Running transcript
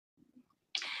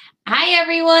Hi,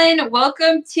 everyone.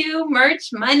 Welcome to Merch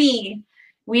Money.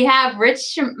 We have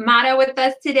Rich Motto with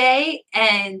us today,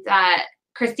 and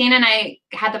Christina and I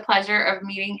had the pleasure of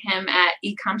meeting him at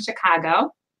Ecom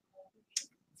Chicago.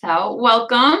 So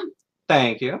welcome.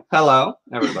 Thank you. Hello,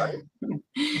 everybody.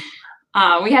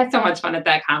 We had so much fun at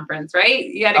that conference, right?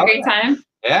 You had a great time?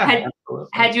 Yeah.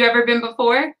 Had you ever been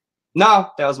before? No,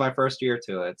 that was my first year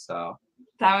to it. So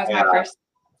that was my first.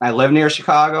 I live near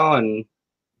Chicago and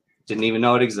didn't even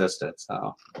know it existed.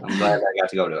 So I'm glad I got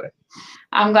to go to it.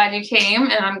 I'm glad you came,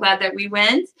 and I'm glad that we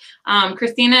went.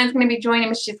 Christina is going to be joining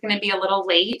us. She's going to be a little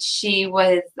late. She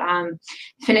was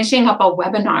finishing up a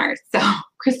webinar. So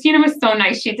Christina was so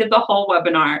nice. She did the whole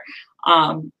webinar.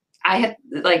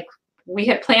 We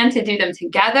had planned to do them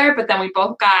together, but then we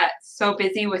both got so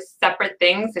busy with separate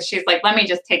things that she's like, let me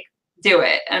just do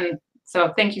it. And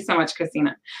so thank you so much,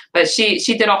 Christina. But she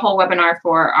did a whole webinar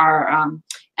for our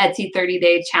Etsy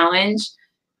 30-day challenge.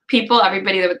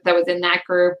 Everybody that was in that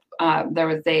group, there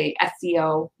was a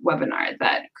SEO webinar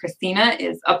that Christina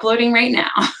is uploading right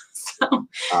now. So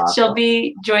awesome. She'll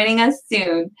be joining us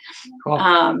soon. Cool.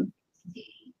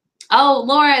 Oh,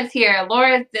 Laura's here.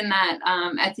 Laura's in that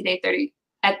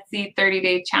Etsy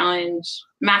 30-day challenge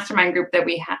mastermind group that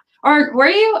we have. Or were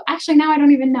you? Actually, now I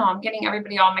don't even know. I'm getting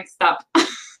everybody all mixed up.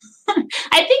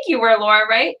 I think you were, Laura,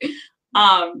 right?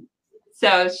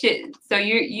 So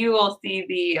you will see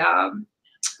the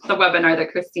webinar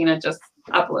that Christina just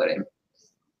uploaded.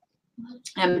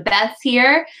 And Beth's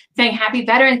here saying Happy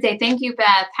Veterans Day. Thank you,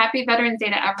 Beth. Happy Veterans Day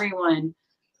to everyone.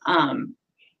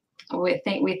 We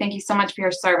thank you so much for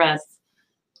your service.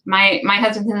 My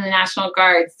husband's in the National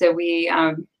Guard, so we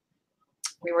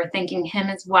were thanking him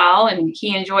as well, and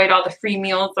he enjoyed all the free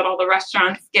meals that all the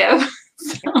restaurants give.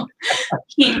 So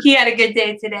he had a good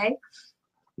day today.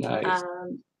 Nice.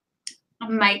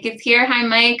 Mike is here. Hi,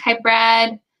 Mike. Hi,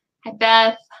 Brad. Hi,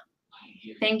 Beth.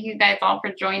 Thank you guys all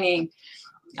for joining.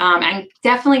 And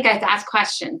definitely, guys, ask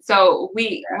questions. So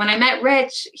when I met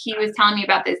Rich, he was telling me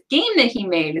about this game that he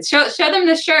made. Show them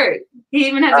the shirt. He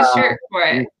even has a shirt for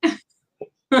it.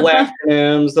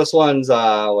 Acronyms. This one's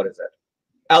what is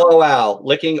it? LOL,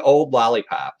 licking old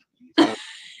lollipop.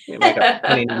 You make up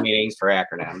funny new meanings for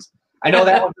acronyms. I know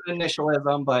that one's an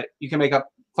initialism, but you can make up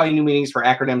funny new meanings for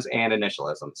acronyms and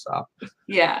initialisms. So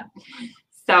yeah.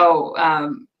 So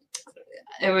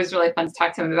it was really fun to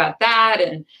talk to him about that.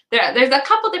 And there's a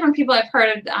couple different people I've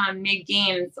heard of made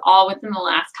games all within the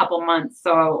last couple months.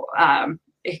 So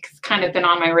it's kind of been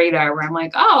on my radar where I'm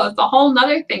like, oh, it's a whole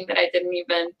nother thing that I didn't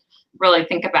even really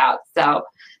think about. So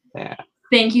yeah.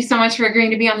 Thank you so much for agreeing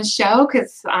to be on the show,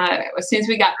 because as soon as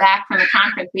we got back from the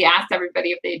conference, we asked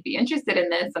everybody if they'd be interested in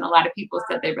this, and a lot of people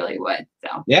said they really would.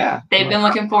 So yeah, they've been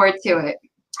looking forward to it.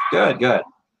 Good.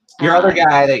 Your other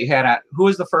guy that you had who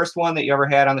was the first one that you ever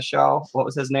had on the show? What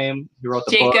was his name? He wrote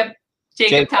the book.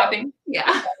 Jacob Topping.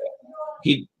 Yeah.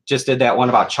 He just did that one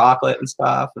about chocolate and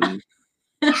stuff. And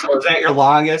so is that your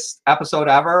longest episode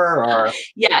ever? Or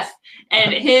yes,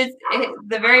 and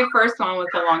the very first one was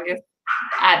the longest.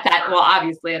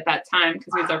 Obviously at that time,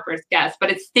 because he was our first guest, but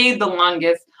it stayed the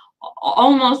longest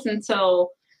almost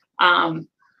until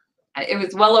it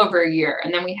was well over a year.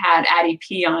 And then we had Addie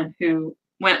P on, who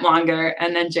went longer,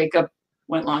 and then Jacob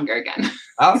went longer again.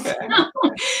 Okay.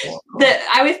 Cool.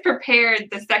 I was prepared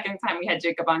the second time we had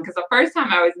Jacob on, because the first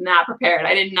time I was not prepared.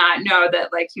 I did not know that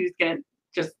he was going to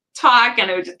just talk and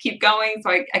it would just keep going. So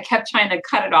I kept trying to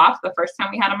cut it off the first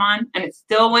time we had him on, and it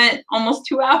still went almost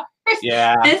 2 hours.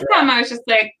 Yeah. This time I was just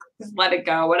like, just let it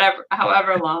go,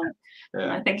 however long.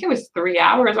 Yeah. I think it was 3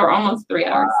 hours or almost 3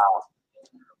 hours. Wow.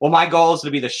 Well, my goal is to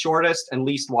be the shortest and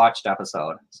least watched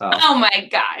episode. So. Oh my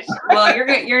gosh! Well,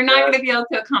 you're not going to be able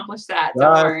to accomplish that.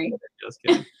 Don't worry. Just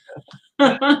kidding.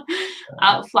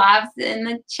 Flav's in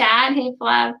the chat. Hey,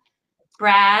 Flav.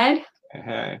 Brad.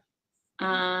 Hey.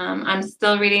 I'm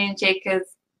still reading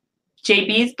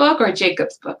JB's book or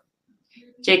Jacob's book.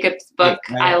 Jacob's book.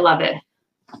 Hey, I love it.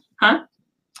 Huh?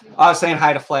 I was saying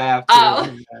hi to Flav too.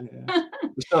 Oh. Yeah.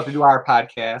 We still have to do our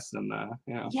podcast, and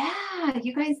Yeah,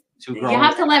 you guys. You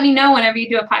have to let me know whenever you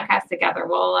do a podcast together.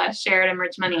 We'll share it in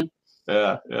Merch Money.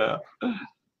 Yeah.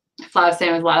 Flav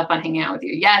saying it was a lot of fun hanging out with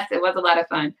you. Yes, it was a lot of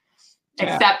fun.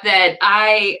 Yeah. Except that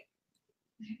I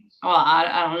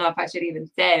don't know if I should even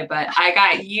say, but I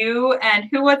got you and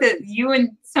who was it? You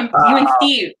and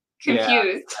Steve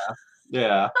confused.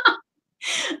 Yeah.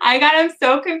 I got him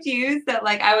so confused that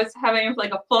I was having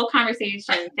a full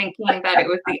conversation thinking that it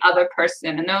was the other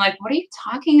person, and they're like, "What are you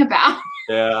talking about?"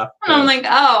 Yeah. And I'm like,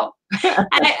 "Oh,"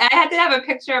 I had to have a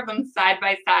picture of them side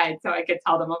by side so I could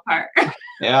tell them apart.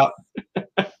 Yeah.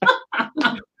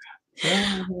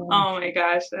 Oh my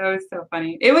gosh, that was so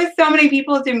funny. It was so many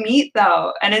people to meet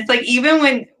though. And it's like even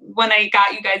when I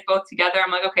got you guys both together,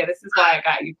 I'm like, okay, this is why I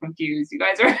got you confused. You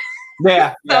guys are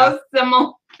Yeah, so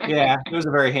similar. yeah. He was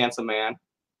a very handsome man.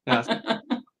 Yes.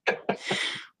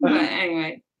 But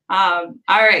anyway, all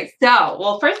right. So,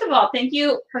 well, first of all, thank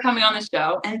you for coming on the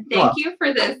show, and thank you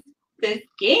for this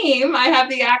game. I have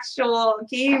the actual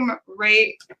game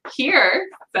right here,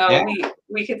 so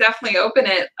we could definitely open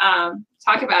it,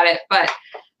 talk about it. But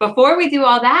before we do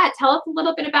all that, tell us a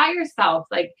little bit about yourself.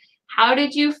 Like, how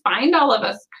did you find all of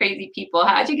us crazy people?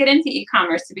 How did you get into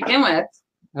e-commerce to begin with?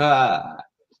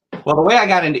 Well, the way I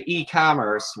got into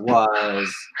e-commerce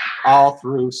was all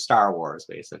through Star Wars,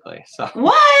 basically. So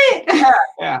what?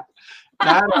 Yeah.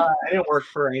 I didn't work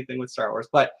for anything with Star Wars,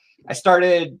 but I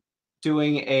started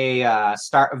doing a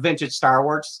vintage Star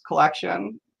Wars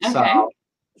collection. Okay. So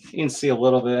you can see a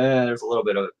little bit. There's a little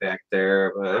bit of it back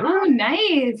there. But, oh,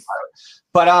 nice.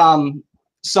 But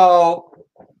so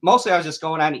mostly I was just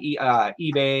going on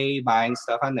eBay, buying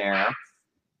stuff on there,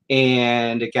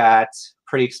 and it got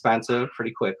pretty expensive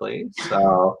pretty quickly.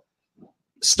 So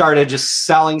started just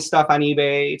selling stuff on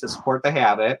eBay to support the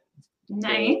habit.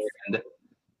 Nice. And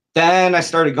then I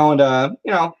started going to,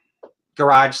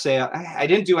 garage sale. I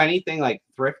didn't do anything like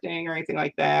thrifting or anything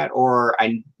like that, or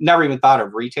I never even thought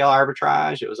of retail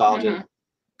arbitrage. It was all just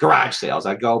garage sales.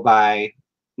 I go buy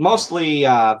mostly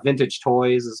vintage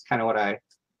toys is kind of what I,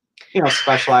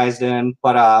 specialized in.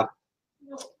 But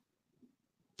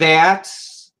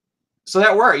so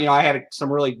that worked. I had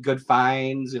some really good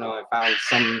finds. I found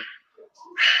some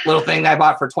little thing that I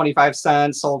bought for 25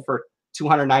 cents, sold for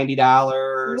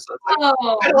 $290. So I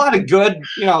had a lot of good,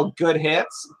 good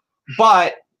hits,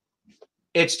 but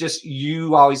it's just,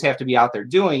 you always have to be out there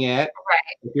doing it. Right.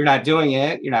 If you're not doing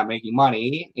it, you're not making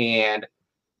money. And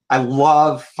I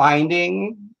love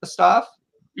finding the stuff.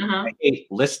 I hate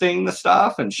listing the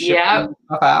stuff and shipping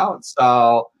stuff out.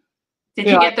 So did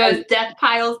you get those death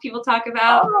piles people talk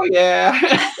about? Oh yeah.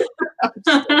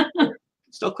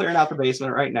 Still clearing out the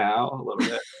basement right now a little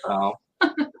bit. So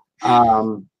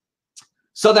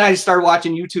so then I started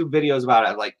watching YouTube videos about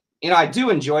it. Like, I do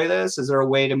enjoy this. Is there a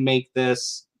way to make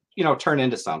this, turn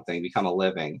into something, become a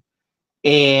living?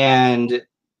 And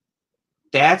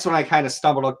that's when I kind of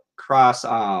stumbled across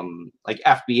like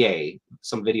FBA,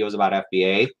 some videos about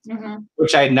FBA,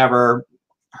 which I had never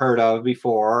heard of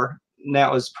before. And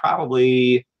that was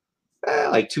probably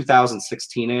like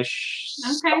 2016-ish,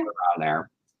 somewhere around there.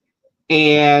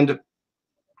 And like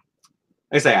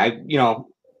I say,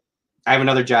 I have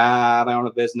another job, I own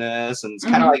a business, and it's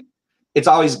kind of like, it's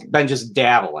always been just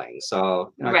dabbling.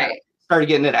 So I started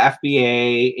getting into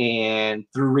FBA and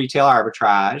through retail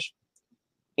arbitrage.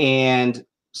 And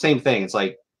same thing. It's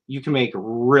like, you can make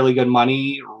really good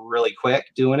money really quick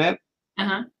doing it.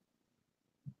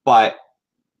 But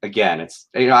again, it's,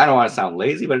 I don't want to sound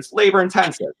lazy, but it's labor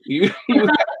intensive. You have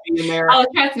to be in there. Oh,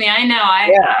 trust me, I know.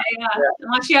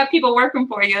 Unless you have people working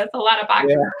for you, it's a lot of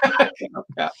boxes.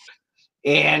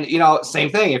 And same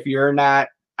thing. If you're not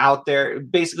out there,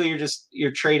 basically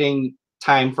you're trading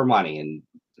time for money, and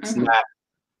it's not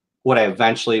what I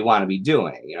eventually want to be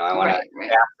doing. I want to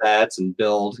have assets and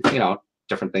build,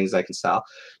 different things I can sell.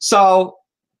 So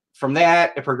from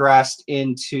that, it progressed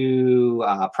into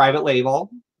private label.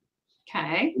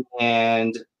 Okay.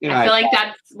 And I feel like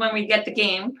that's when we get the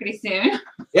game pretty soon.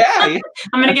 Yeah.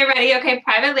 I'm gonna get ready. Okay,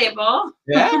 private label.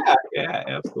 Yeah,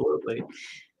 absolutely.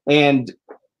 And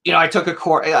I took a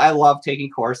course. I love taking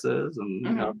courses and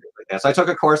things like that. So I took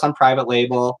a course on private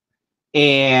label,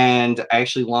 and I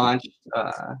actually launched.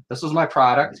 This was my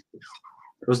product.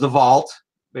 It was the Vault,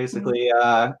 basically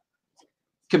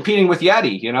competing with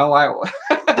Yeti.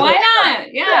 Why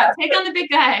not? Yeah, take on the big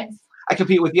guys. I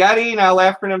compete with Yeti. Now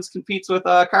Laughcrinims competes with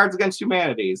Cards Against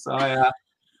Humanity. So I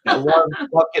love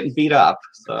getting beat up.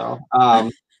 So,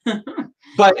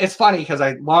 but it's funny because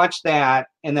I launched that,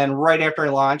 and then right after I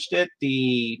launched it,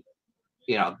 the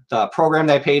program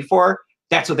that I paid for,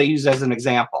 that's what they used as an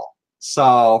example.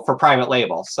 So for private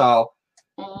label. So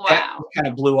that kind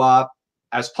of blew up.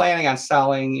 I was planning on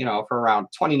selling, for around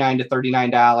 $29 to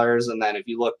 $39, and then if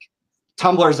you look,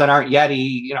 tumblers that aren't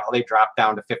Yeti, they dropped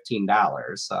down to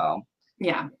 $15. So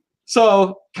yeah.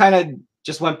 So kind of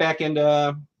just went back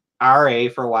into RA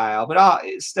for a while, but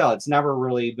still, it's never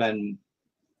really been.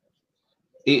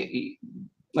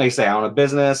 Like I say, I own a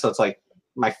business, so it's like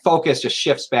my focus just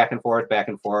shifts back and forth, back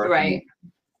and forth. Right.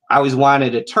 I always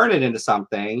wanted to turn it into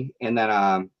something, and then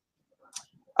I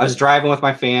was driving with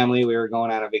my family. We were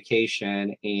going on a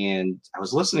vacation, and I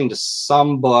was listening to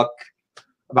some book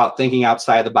about thinking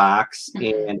outside the box,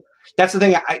 and that's the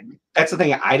thing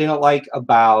I didn't like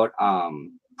about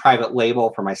private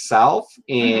label for myself,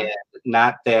 and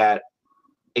not that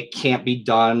it can't be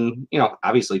done. You know,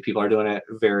 obviously people are doing it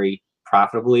very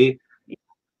profitably.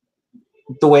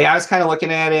 The way I was kind of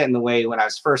looking at it, and the way when I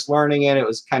was first learning it, it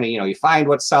was kind of, you know, you find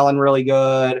what's selling really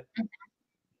good,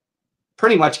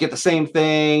 pretty much get the same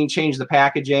thing, change the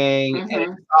packaging, and it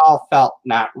all felt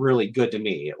not really good to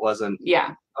me. It wasn't.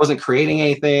 Yeah. I wasn't creating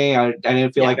anything. I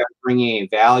didn't feel like I was bringing any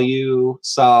value.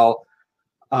 So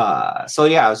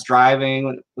yeah, I was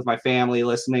driving with my family,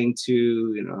 listening to,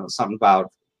 you know, something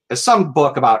about some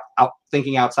book about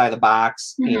thinking outside the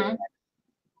box, and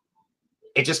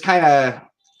it just kind of.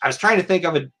 I was trying to think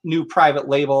of a new private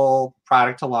label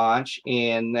product to launch,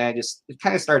 and I just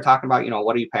kind of started talking about, you know,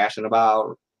 what are you passionate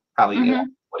about? Probably, you know,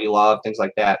 what do you love? Things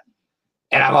like that.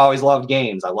 And I've always loved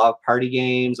games. I love party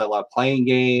games. I love playing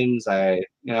games. I,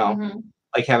 you know,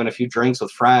 like having a few drinks with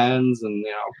friends, and,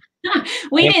 you know.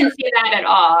 We didn't see that at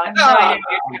all. I have no idea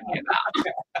what you're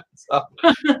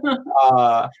talking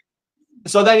about.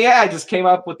 So then, yeah, I just came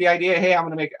up with the idea, hey,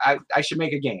 I should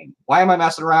make a game. Why am I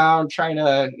messing around trying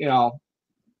to, you know,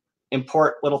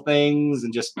 import little things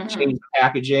and just change the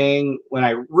packaging when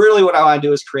what I want to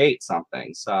do is create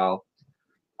something. So,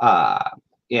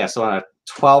 yeah, so on a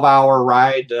 12-hour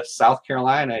ride to South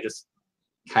Carolina, I just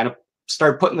kind of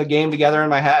started putting the game together in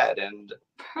my head. And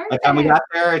by the time we got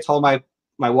there, I told my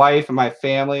wife and my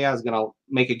family I was going to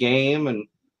make a game, and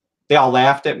they all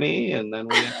laughed at me. And then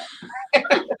we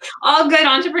all good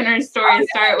entrepreneur stories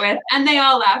start with, and they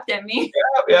all laughed at me.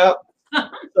 Yeah.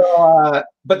 So,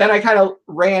 but then I kind of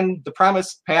ran the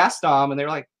premise past them, and they were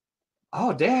like,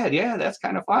 "Oh, Dad, yeah, that's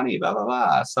kind of funny." Blah blah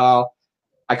blah. So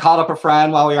I called up a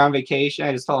friend while we were on vacation.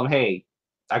 I just told him, "Hey,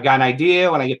 I've got an idea.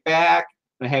 When I get back,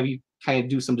 I'm gonna have you kind of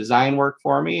do some design work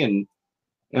for me, and,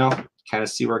 you know, kind of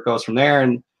see where it goes from there."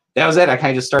 And that was it. I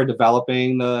kind of just started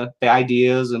developing the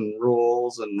ideas and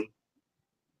rules and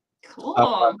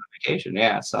cool vacation.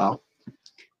 Yeah. So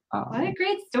what a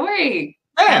great story.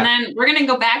 Yeah. And then we're gonna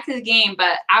go back to the game,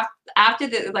 but after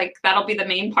the, like, that'll be the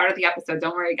main part of the episode.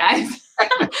 Don't worry, guys.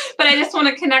 But I just want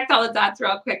to connect all the dots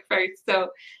real quick first. So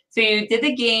you did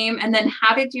the game, and then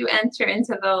how did you enter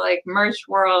into the, like, merch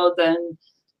world and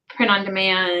print on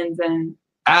demand, and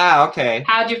okay.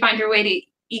 how did you find your way to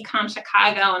Ecom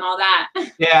Chicago and all that?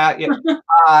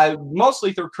 Yeah.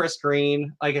 Mostly through Chris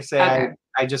Green. Like I said,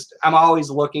 I'm always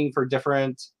looking for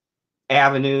different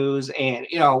avenues, and,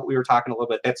 you know, we were talking a little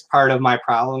bit, that's part of my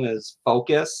problem is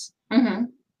focus.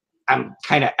 I'm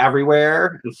kind of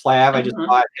everywhere. And Flav, I just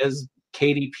bought his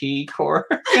KDP core.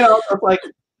 You know, it's like,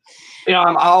 you know,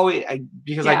 I'm always,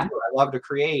 because I love to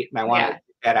create, and I want to get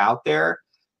that out there,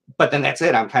 but then that's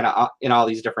it. I'm kind of in all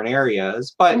these different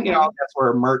areas, but you know, that's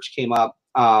where merch came up.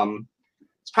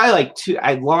 It's probably like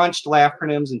I launched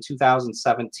Laughcronyms in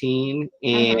 2017,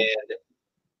 and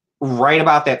right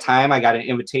about that time, I got an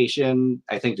invitation,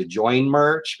 I think, to join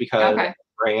merch because of the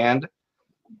brand.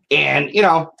 And, you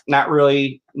know, not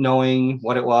really knowing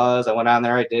what it was, I went on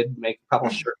there. I did make a couple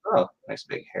shirts. Oh, nice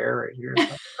big hair right here.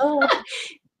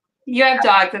 You have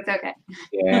dogs. It's okay.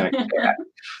 Yeah, and a cat.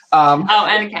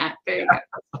 And a cat. There you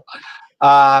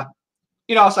go.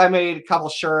 You know, so I made a couple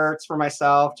shirts for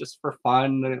myself just for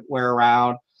fun to wear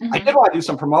around. I did want to do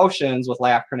some promotions with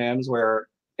Laughcronyms where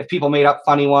if people made up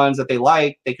funny ones that they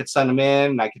liked, they could send them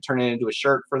in, and I could turn it into a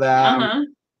shirt for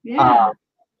them.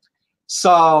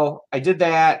 So I did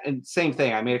that, and same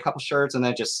thing. I made a couple shirts, and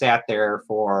then just sat there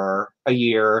for a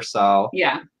year or so.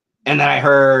 Yeah. And then I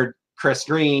heard Chris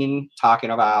Green talking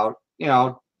about, you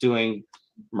know, doing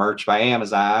merch by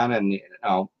Amazon, and, you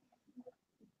know,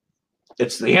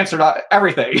 it's the answer to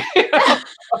everything.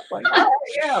 Like, oh,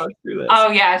 yeah, let's do this. Oh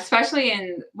yeah, especially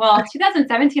in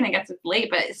 2017, I guess it's late,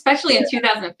 but especially in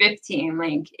 2015,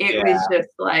 like it was just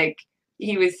like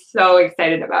he was so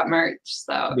excited about merch.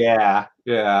 So yeah.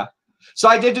 So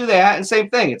I did do that, and same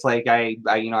thing. It's like I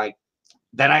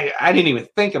didn't even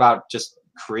think about just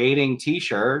creating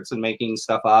T-shirts and making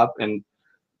stuff up, and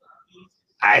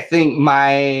I think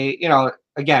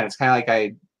again, it's kind of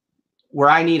like where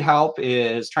I need help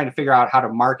is trying to figure out how to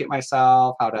market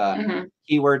myself, how to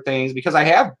keyword things, because I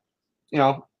have, you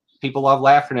know, people love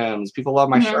Laughcronyms, people love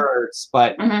my shirts,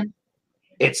 but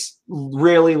it's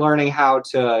really learning how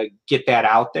to get that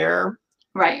out there.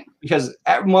 Right. Because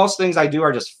most things I do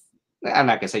are just, I'm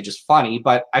not gonna say just funny,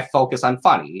 but I focus on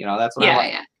funny. You know, that's what I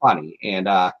like, funny. And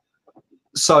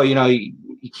so, you know, you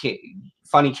can't,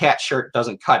 funny cat shirt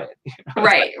doesn't cut it. You know?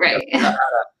 Right.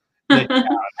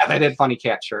 I did funny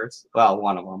cat shirts. Well,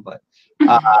 one of them, but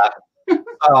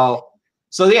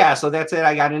so that's it.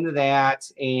 I got into that,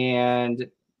 and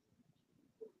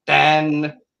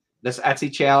then this Etsy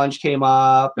challenge came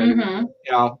up, and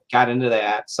you know, got into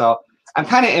that. So I'm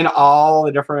kind of in all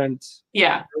the different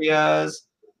Yeah. areas.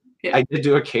 Yeah. I did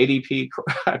do a KDP,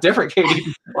 a different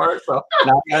KDP course, so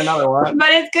now I got another one. But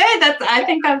it's good. I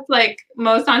think that's like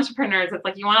most entrepreneurs. It's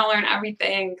like you want to learn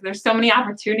everything. There's so many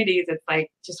opportunities. It's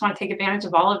like just want to take advantage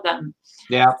of all of them.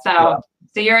 Yeah. So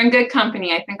you're in good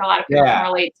company. I think a lot of people Yeah.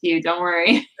 can relate to you. Don't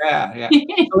worry. Yeah.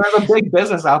 So there's a big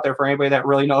business out there for anybody that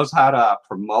really knows how to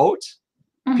promote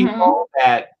people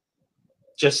that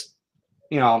just,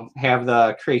 have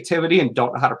the creativity and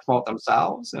don't know how to promote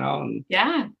themselves, And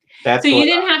yeah. that's so you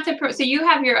didn't have to. So you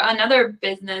have your another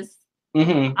business. I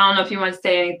don't know if you want to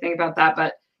say anything about that,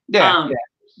 but yeah.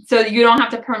 So you don't have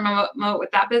to promote with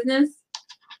that business.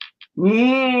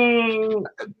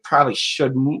 Probably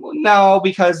should. No,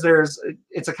 because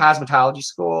it's a cosmetology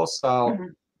school, so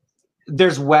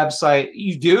there's website.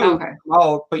 You do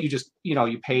promote, but you just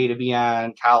you pay to be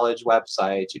on college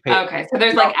websites. You pay. Okay, so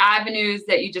there's like avenues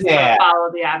that you just gotta follow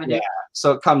the avenue. Yeah.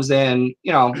 So it comes in,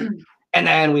 and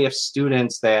then we have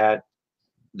students that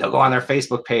they'll go on their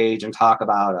Facebook page and talk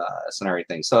about us and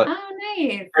everything. So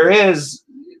nice.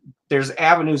 There's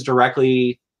avenues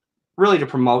directly, really to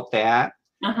promote that.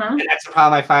 And that's the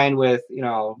problem I find with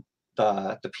the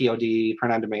POD,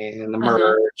 print on demand, the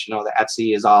merch, the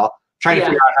Etsy is all trying to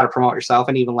figure out how to promote yourself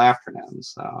and even laugh for them.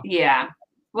 So yeah,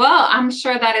 well, I'm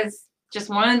sure that is just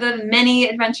one of the many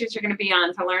adventures you're going to be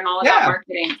on to learn all about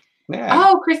marketing. Yeah.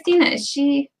 Oh, Christina, is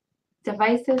she?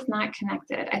 Devices not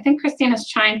connected. I think Christina's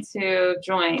trying to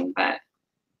join, but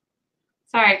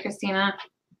sorry, Christina.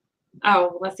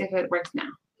 Oh, let's see if it works now.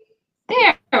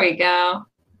 There we go.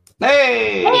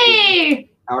 Hey.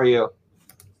 How are you?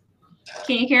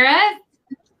 Can you hear us?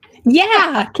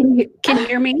 Yeah. Can you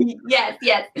hear me? Yes.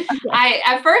 Okay.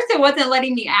 At first it wasn't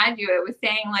letting me add you. It was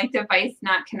saying like device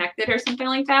not connected or something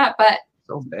like that. But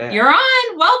so bad. You're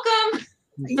on. Welcome.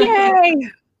 Yay.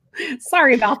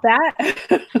 Sorry about that.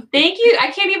 Thank you. I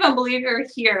can't even believe you're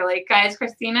here. Like, guys,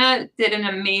 Christina did an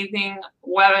amazing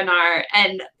webinar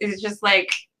and it's just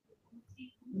like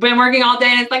been working all day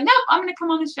and it's like, nope, I'm gonna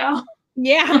come on the show.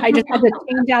 Yeah, I just had to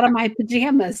change out of my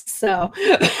pajamas. So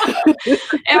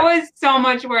it was so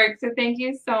much work. So thank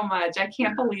you so much. I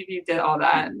can't believe you did all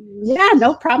that. Yeah,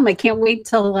 no problem. I can't wait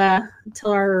till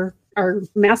our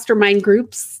mastermind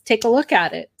groups take a look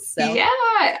at it. So yeah,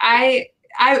 I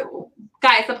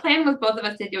guys, the plan was both of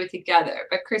us to do it together,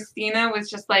 but Christina was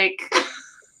just like,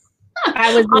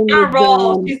 I was on her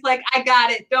roll. She's like, I got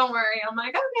it. Don't worry. I'm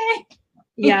like, okay.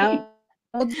 Yeah.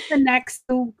 We'll do the next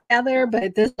together,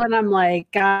 but this one I'm like,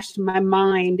 gosh, my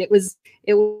mind. It was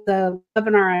a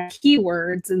webinar on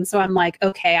keywords, and so I'm like,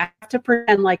 okay, I have to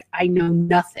pretend like I know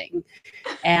nothing,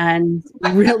 and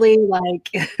really like,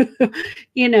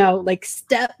 like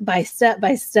step by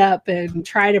step, and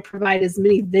try to provide as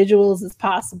many visuals as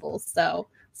possible. So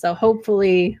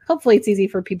hopefully it's easy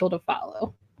for people to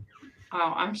follow.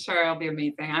 Oh, I'm sure it'll be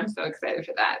amazing. I'm so excited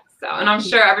for that. So, and I'm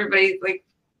sure everybody's like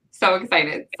so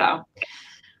excited. So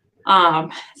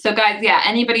guys, yeah,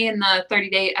 anybody in the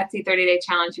Etsy 30-day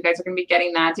challenge, you guys are going to be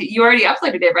getting that. You already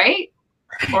uploaded it, right?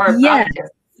 Or yes,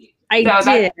 I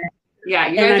did. Yeah,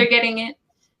 you guys are getting it.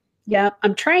 Yep.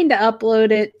 I'm trying to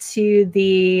upload it to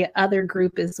the other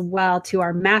group as well, to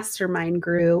our mastermind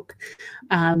group,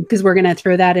 because we're going to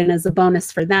throw that in as a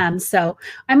bonus for them. So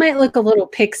I might look a little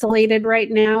pixelated right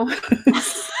now.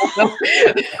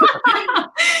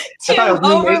 Too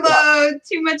overload,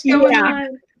 too much going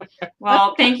on.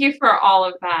 Well, thank you for all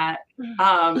of that.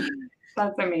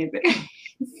 That's amazing.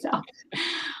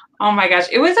 Oh my gosh,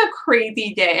 it was a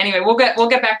crazy day. Anyway, we'll get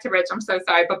back to Rich. I'm so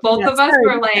sorry, but both of us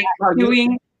were like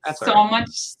doing so much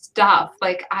stuff.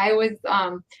 Like I was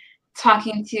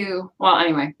talking to. Well,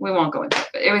 anyway, we won't go into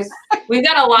it. But we've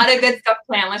got a lot of good stuff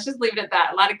planned. Let's just leave it at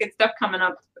that. A lot of good stuff coming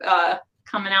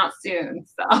out soon.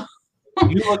 So.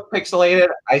 You look pixelated.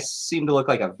 I seem to look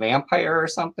like a vampire or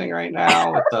something right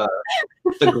now with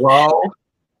the glow.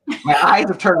 My eyes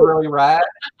have turned really red,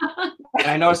 and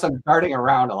I notice I'm darting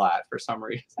around a lot for some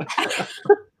reason.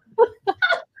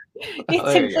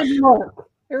 It's a good look.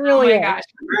 It really is. Gosh.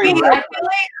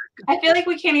 I feel like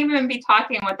we can't even be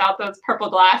talking without those purple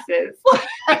glasses.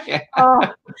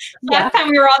 Last time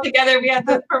we were all together, we had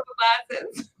those purple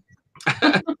glasses.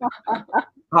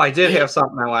 Oh, I did have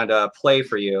something I wanted to play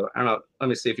for you. I don't know. Let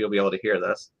me see if you'll be able to hear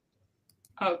this.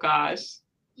 Oh, gosh.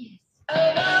 Have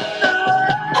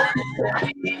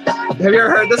you ever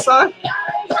heard this song?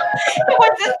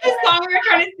 Was this the song we were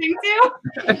trying to sing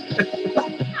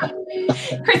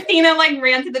to? Christina like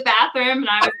ran to the bathroom and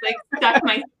I was like stuck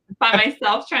by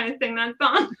myself trying to sing that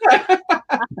song.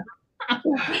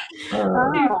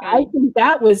 I think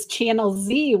that was Channel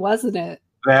Z, wasn't it?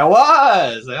 That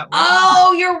was.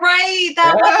 Oh, you're right.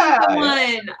 That wasn't the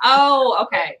Yeah. one. Oh,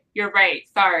 okay. You're right.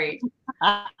 Sorry.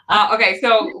 Okay,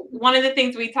 so one of the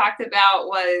things we talked about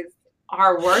was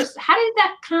our worst. How did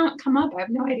that come up? I have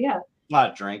no idea. A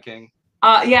lot of drinking.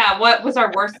 Yeah, what was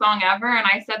our worst song ever? And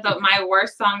I said that my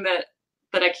worst song that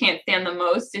I can't stand the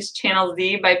most is Channel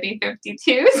Z by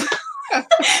B-52s.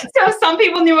 So some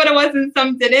people knew what it was and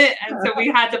some didn't, and so we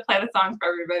had to play the song for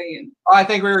everybody. And Oh, I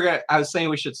think I was saying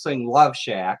we should sing Love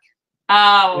Shack.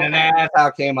 oh, And okay. that's how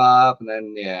it came up. And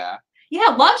then, yeah. Yeah,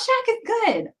 Love Shack is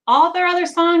good. All their other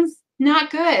songs, not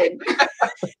good.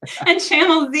 And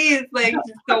Channel Z is like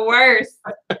just the worst.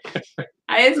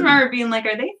 I just remember being like,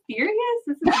 are they serious?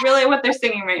 This is really what they're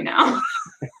singing right now.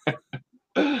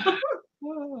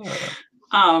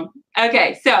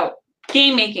 Okay, so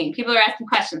game making. People are asking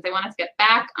questions. They want us to get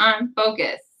back on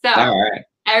focus. So All right.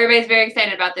 everybody's very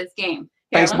excited about this game.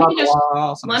 Here, Thanks,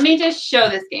 let me just show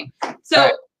this game.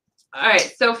 So, all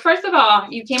right. So first of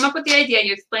all, you came up with the idea.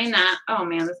 You explained that. Oh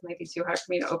man, this might be too hard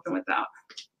for me to open without.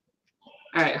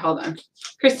 All right, hold on.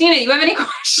 Christina, you have any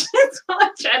questions while I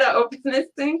try to open this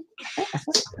thing?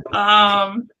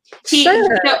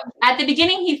 Sure. So at the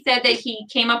beginning, he said that he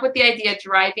came up with the idea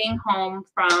driving home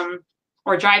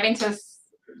or driving to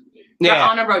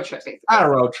on a road trip, basically. On a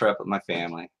road trip with my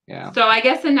family. Yeah. So I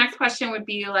guess the next question would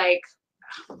be like,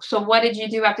 so what did you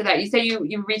do after that? You said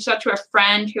you reached out to a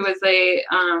friend who was a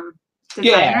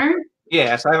designer?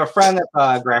 Yeah, so I have a friend that's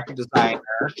a graphic designer,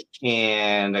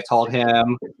 and I told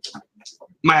him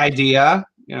my idea,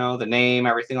 the name,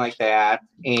 everything like that,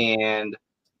 and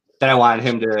then I wanted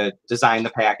him to design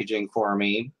the packaging for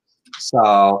me.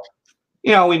 So,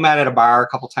 we met at a bar a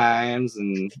couple times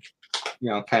and,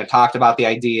 kind of talked about the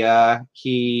idea.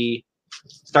 He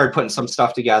started putting some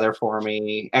stuff together for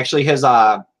me. Actually, his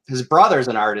brother's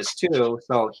an artist too,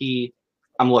 so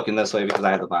I'm looking this way because I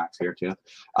have the box here too.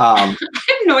 I have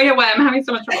no idea why I'm having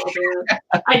so much trouble opening this.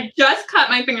 I just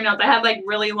cut my fingernails. I have like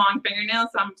really long fingernails,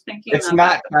 so I'm thinking it's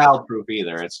not child-proof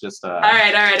either. It's just all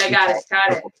right, I got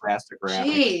it. Plastic wrap.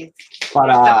 Jeez, but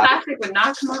the plastic would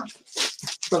not come off.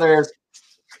 So there's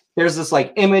this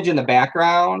like image in the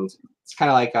background. It's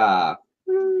kind of like I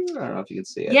don't know if you can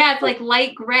see it. Yeah, it's like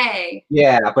light gray.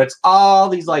 Yeah, but it's all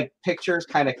these like pictures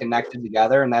kind of connected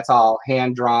together, and that's all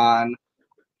hand drawn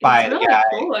by really the guy,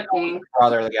 cool looking.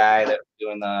 brother, the guy that was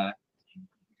doing the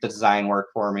design work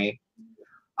for me.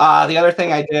 The other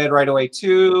thing I did right away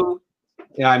too,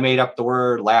 I made up the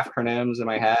word Laughcronyms in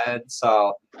my head.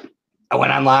 So I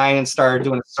went online and started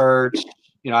doing a search.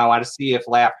 I wanted to see if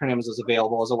Laughcronyms was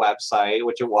available as a website,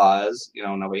 which it was.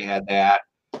 Nobody had that.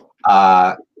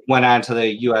 Went on to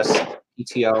the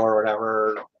USPTO or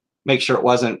whatever, make sure it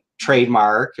wasn't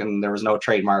trademark, and there was no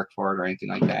trademark for it or anything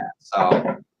like that.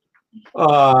 So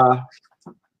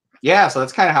yeah, so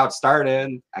that's kind of how it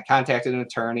started. I contacted an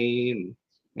attorney and,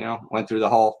 went through the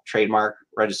whole trademark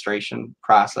registration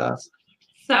process.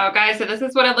 So guys, this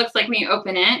is what it looks like when you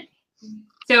open it.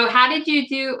 So how did you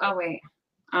do, oh wait,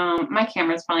 my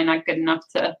camera's probably not good enough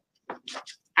to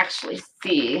actually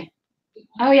see.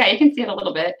 Oh yeah, you can see it a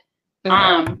little bit.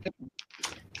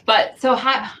 But so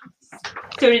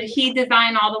did he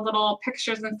design all the little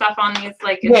pictures and stuff on these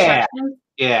like instructions?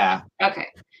 Yeah. Okay.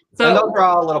 So and those are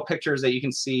all little pictures that you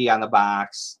can see on the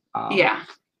box. Yeah.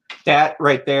 That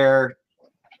right there.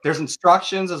 There's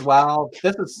instructions as well.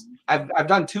 I've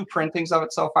done 2 printings of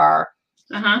it so far.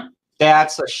 Uh-huh.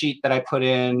 That's a sheet that I put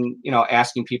in,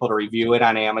 asking people to review it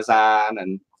on Amazon,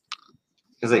 and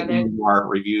because they need more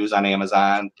reviews on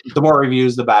Amazon. The more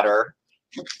reviews, the better.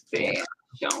 Let's see.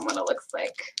 Show them what it looks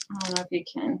like. I don't know if you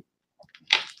can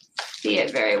see it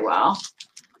very well.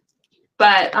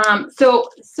 But so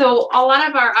a lot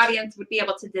of our audience would be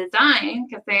able to design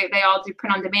because they all do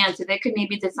print on demand, so they could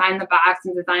maybe design the box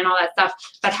and design all that stuff.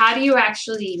 But how do you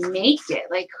actually make it?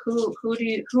 Like who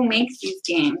makes these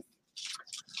games?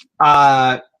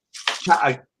 A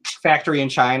factory in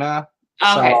China.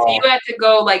 Okay, so you had to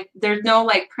go like there's no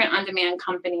like print on demand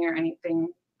company or anything.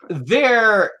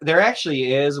 There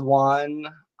actually is one.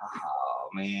 Oh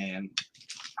man.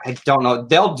 I don't know.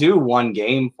 They'll do one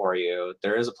game for you.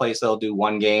 There is a place that'll do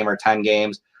 1 game or 10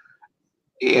 games,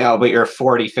 but you're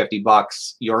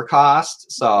 $40-$50 your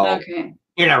cost. So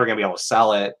you're never going to be able to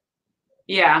sell it.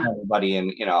 Yeah. Everybody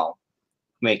and,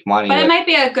 make money. But it might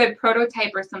be a good prototype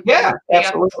or something. Yeah,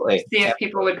 absolutely. See if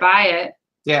people would buy it.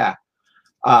 Yeah.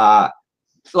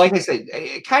 Like I said,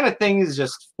 it kind of things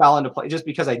just fell into place just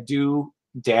because I do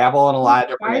dabble in a lot of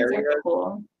different areas.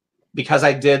 Cool. Because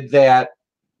I did that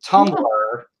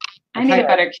Tumblr. I need a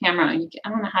better camera. I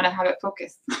don't know how to have it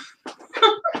focus.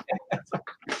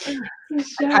 I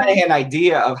kind of had an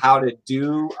idea of how to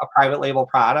do a private label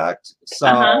product. So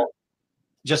I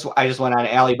just went on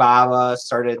Alibaba,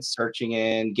 started searching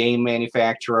in game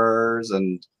manufacturers,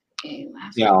 and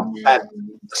had the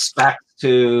specs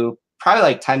to probably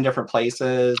like 10 different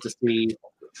places to see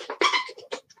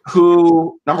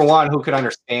number one, who could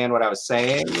understand what I was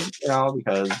saying,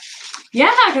 because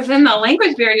in the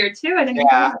language barrier too. I didn't think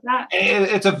about that.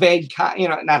 It's a vague,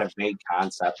 not a vague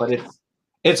concept, but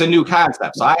it's a new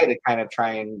concept. So I had to kind of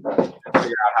try and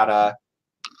figure out how to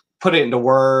put it into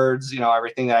words,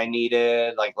 everything that I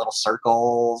needed, like little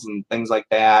circles and things like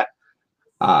that.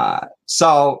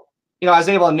 So, I was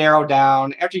able to narrow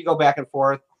down after you go back and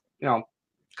forth, a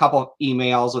couple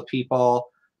emails with people.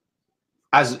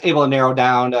 I was able to narrow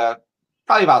down to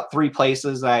probably about 3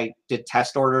 places I did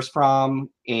test orders from,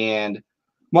 and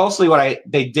mostly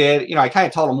they did, I kind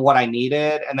of told them what I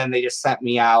needed, and then they just sent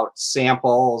me out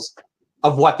samples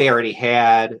of what they already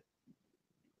had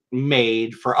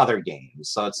made for other games.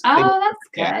 So it's that's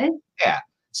good. Yeah.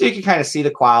 So you can kind of see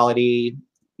the quality.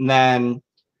 And then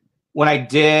when I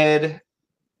did,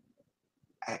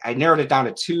 I narrowed it down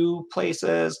to 2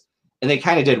 places, and they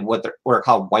kind of did what are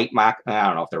called white mock. I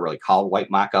don't know if they're really called white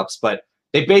mock-ups, but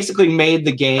they basically made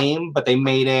the game, but they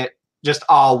made it just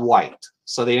all white.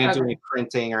 So they didn't do any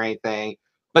printing or anything.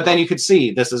 But then you could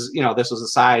see this was the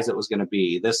size it was going to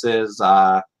be. This is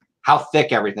how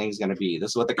thick everything's going to be.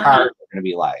 This is what the cards are going to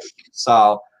be like.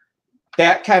 So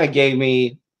that kind of gave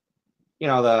me,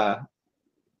 a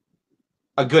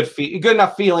good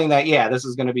enough feeling that this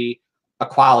is going to be a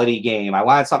quality game. I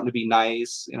wanted something to be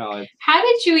nice. How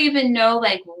did you even know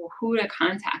like who to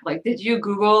contact? Like, did you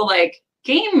Google like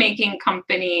game making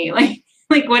company? Like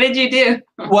what did you do?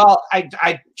 Well,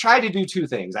 I tried to do 2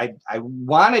 things. I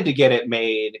wanted to get it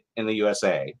made in the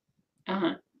USA.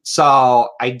 So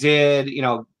I did,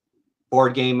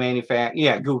 board game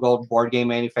Googled board game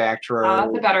manufacturer. Oh,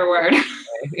 that's a better word.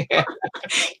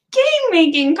 Game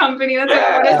making company. That's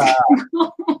I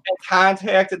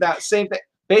contacted that same thing.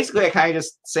 Basically, I kind of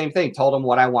just same thing. Told them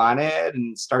what I wanted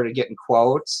and started getting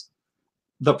quotes.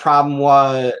 The problem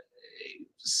was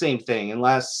same thing.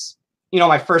 Unless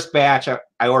my first batch,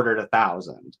 I ordered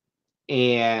 1,000,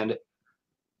 and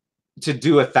to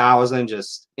do 1,000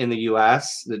 just in the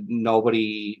U.S.,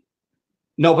 nobody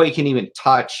can even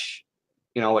touch,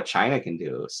 what China can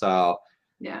do. So,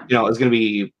 it was going to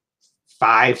be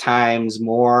 5 times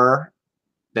more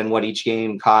than what each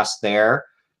game cost there.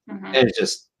 And it's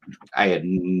just, I had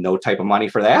no type of money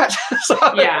for that. So,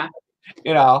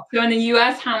 So in the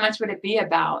U.S., how much would it be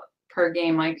about per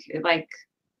game? Like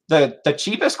the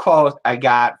cheapest quote I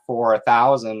got for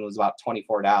 1,000 was about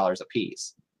 $24 a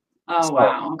piece. Oh, so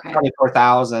wow. Okay.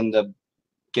 24,000 to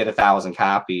get 1,000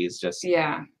 copies. Just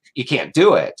you can't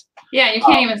do it. Yeah, you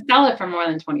can't even sell it for more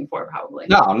than 24, probably.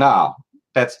 No.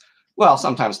 That's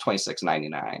sometimes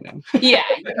 $26.99. Yeah,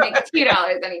 you can make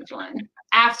 $2 on each one.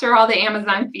 After all the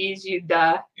Amazon fees, you'd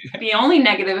be only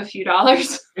negative a few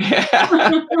dollars.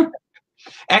 Yeah.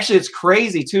 Actually, it's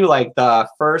crazy too. Like the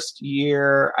first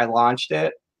year I launched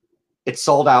it, it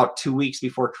sold out 2 weeks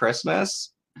before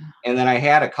Christmas, and then I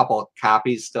had a couple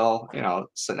copies still,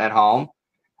 sitting at home.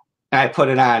 And I put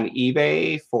it on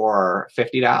eBay for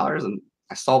 $50, and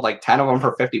I sold like 10 of them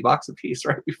for $50 a piece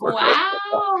right before Christmas.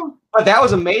 But that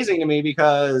was amazing to me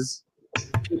because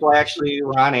people actually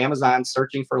were on Amazon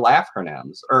searching for laugh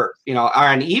acronyms, or are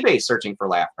on eBay searching for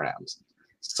laugh acronyms.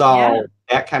 So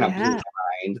that kind of blew my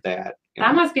mind. That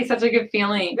must be such a good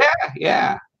feeling.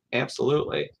 Yeah,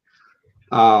 absolutely.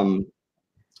 So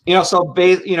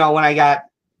when I got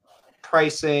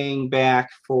pricing back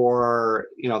for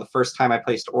the first time I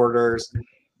placed orders,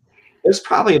 it was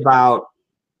probably about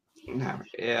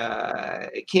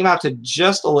it came out to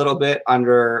just a little bit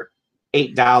under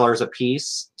 $8 a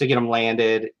piece to get them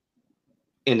landed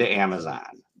into Amazon.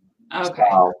 Okay.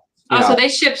 So they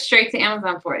ship straight to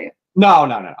Amazon for you? No.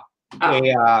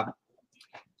 Oh.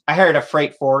 I hired a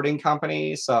freight forwarding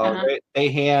company, so they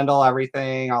handle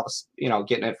everything, all this,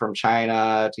 getting it from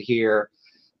China to here.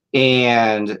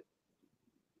 And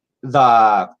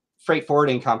the freight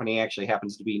forwarding company actually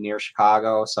happens to be near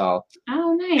Chicago, so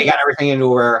nice. They got everything into a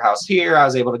warehouse here. I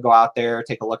was able to go out there,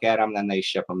 take a look at them, then they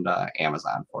ship them to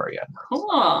Amazon for you.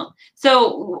 Cool.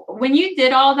 So when you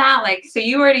did all that, so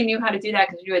you already knew how to do that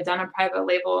because you had done a private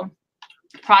label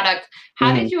product.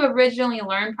 How did you originally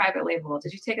learn private label?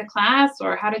 Did you take a class,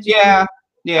 or how did you? Yeah.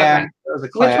 Okay. It was a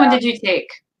class. Which one did you take?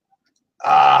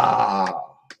 I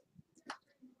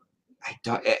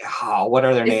don't. What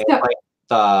are their names?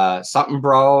 the something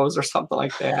bros or something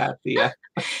like that.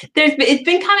 It's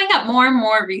been coming up more and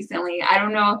more recently. I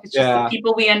don't know if it's just the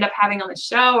people we end up having on the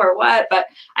show or what, but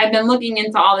I've been looking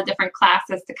into all the different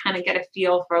classes to kind of get a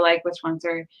feel for like which ones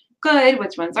are good,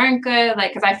 which ones aren't good.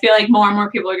 Like, because I feel like more and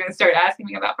more people are going to start asking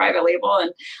me about private label,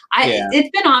 and it's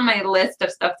been on my list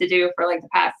of stuff to do for like the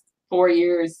past 4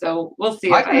 years. So we'll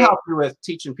see. I can help you with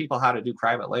teaching people how to do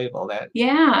private label.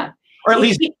 Or at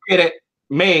least get it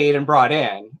made and brought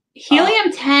in.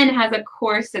 Helium 10 has a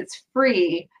course that's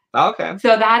free. Okay.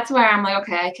 So that's where I'm like,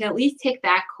 okay, I can at least take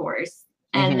that course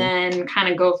and then kind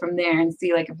of go from there and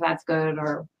see like if that's good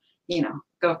or,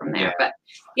 go from there. But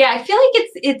yeah, I feel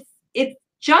like it's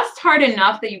just hard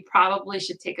enough that you probably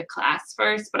should take a class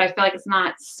first, but I feel like it's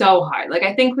not so hard. Like,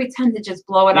 I think we tend to just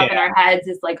blow it up in our heads.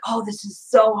 It's like, oh, this is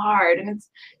so hard. And it's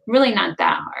really not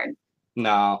that hard.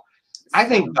 No, I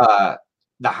think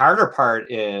the harder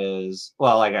part is,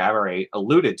 well, like I already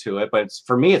alluded to it, but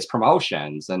for me, it's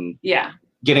promotions and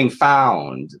getting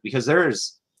found, because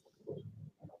there's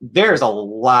a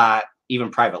lot, even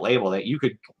private label, that you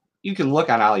can look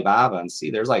on Alibaba and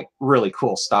see there's like really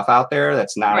cool stuff out there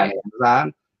that's not on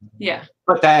Amazon. Yeah.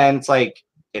 But then it's like,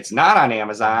 it's not on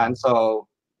Amazon, so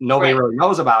nobody really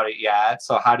knows about it yet.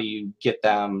 So how do you get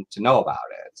them to know about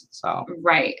it? So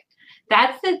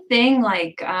that's the thing,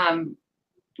 like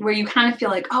where you kind of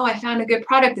feel like, oh, I found a good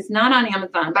product. It's not on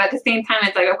Amazon. But at the same time,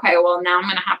 it's like, okay, well, now I'm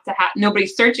going to have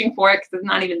nobody's searching for it because it's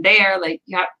not even there. Like,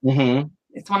 you have,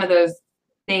 it's one of those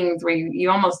things where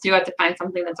you almost do have to find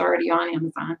something that's already on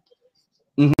Amazon.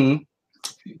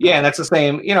 Yeah, that's the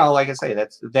same. Like I say,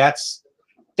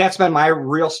 that's been my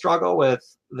real struggle with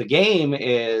the game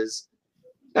is,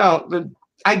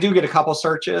 I do get a couple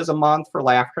searches a month for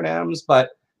Lafcronyms,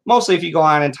 but mostly if you go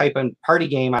on and type in party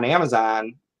game on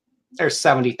Amazon, there's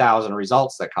 70,000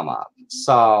 results that come up.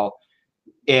 So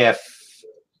if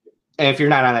you're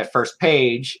not on that first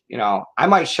page, I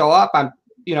might show up on,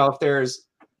 if there's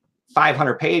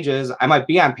 500 pages, I might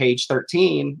be on page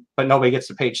 13, but nobody gets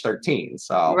to page 13.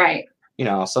 So,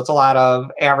 so it's a lot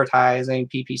of advertising,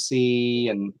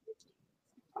 PPC, and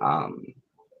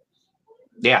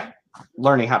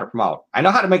learning how to promote. I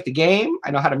know how to make the game.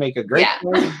 I know how to make a great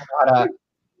game. I know how to,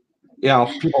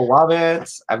 people love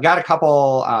it. I've got a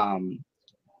couple,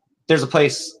 there's a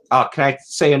place, can I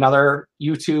say another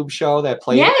YouTube show that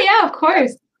plays? Yeah, of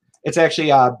course. It's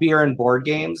actually Beer and Board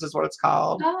Games is what it's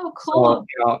called. Oh, cool.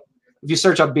 So, if you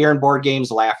search up Beer and Board Games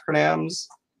Lafcronyms,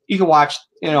 you can watch,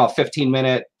 a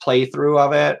 15-minute playthrough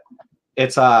of it.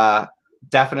 It's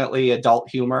definitely adult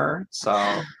humor.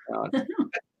 So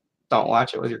don't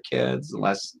watch it with your kids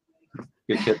unless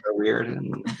your kids are weird.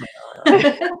 And,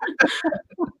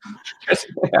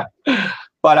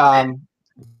 But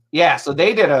so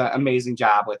they did an amazing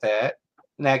job with it.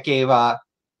 And that gave a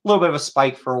little bit of a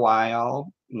spike for a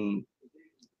while.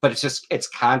 But it's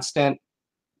constant.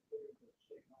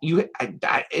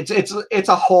 It's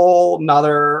a whole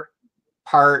nother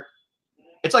part.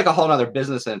 It's like a whole nother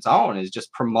business in its own, is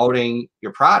just promoting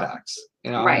your products.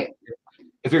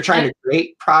 If you're trying to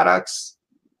create products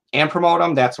and promote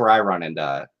them, that's where I run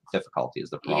into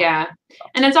difficulties. And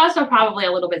it's also probably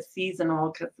a little bit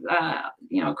seasonal because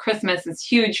Christmas is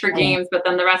huge for games, but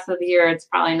then the rest of the year it's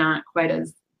probably not quite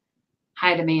as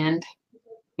high demand.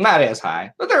 Not as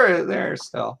high, but there are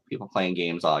still people playing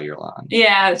games all year long.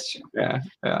 Yeah, that's true. Yeah.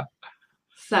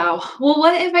 So, well,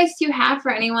 what advice do you have for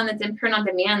anyone that's in print on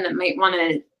demand that might want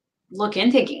to look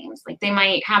into games? Like, they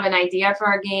might have an idea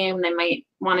for a game. They might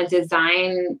want to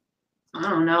design, I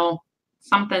don't know,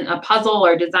 something, a puzzle,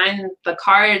 or design the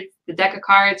cards, the deck of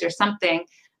cards or something.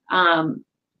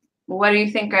 What do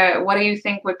you think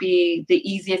would be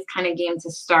the easiest kind of game to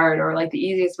start, or like the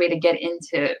easiest way to get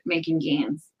into making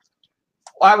games?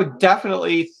 Well, I would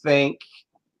definitely think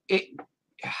it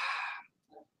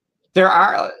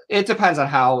depends on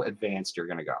how advanced you're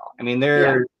going to go. I mean,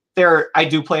 I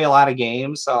do play a lot of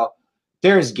games. So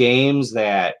there's games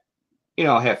that,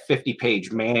 have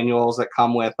 50-page manuals that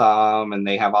come with them, and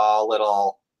they have all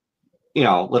little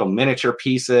miniature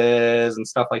pieces and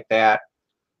stuff like that.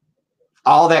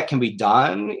 All that can be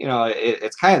done.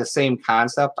 It's kind of the same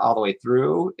concept all the way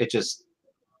through.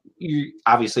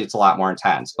 Obviously it's a lot more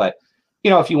intense, but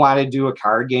if you want to do a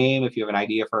card game, if you have an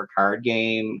idea for a card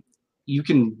game, you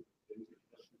can.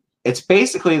 It's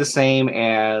basically the same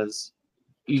as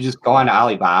you just go on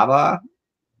Alibaba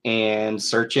and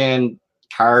search in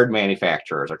card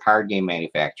manufacturers or card game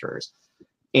manufacturers.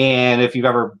 And if you've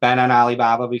ever been on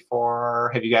Alibaba before,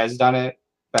 have you guys done it?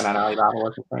 Been on Alibaba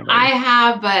looking for anybody? I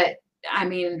have, but I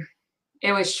mean,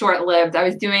 it was short-lived. I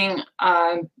was doing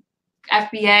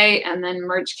FBA, and then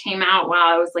merch came out while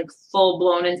I was like full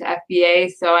blown into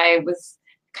FBA. So I was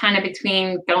kind of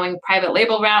between going private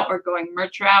label route or going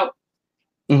merch route.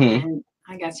 Mhm. And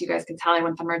I guess you guys can tell I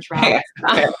went the merch route.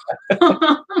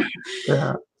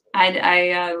 Yeah.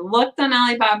 I looked on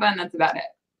Alibaba, and that's about it.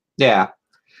 Yeah.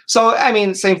 So, I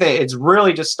mean, same thing. It's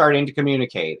really just starting to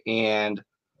communicate. And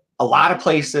a lot of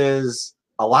places,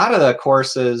 a lot of the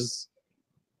courses,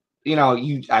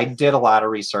 I did a lot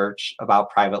of research about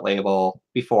private label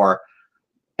before.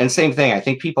 And same thing. I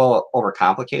think people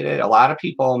overcomplicate it. A lot of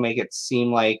people make it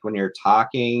seem like when you're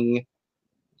talking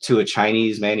to a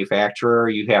Chinese manufacturer,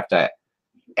 you have to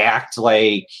act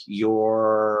like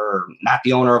you're not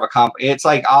the owner of a company. It's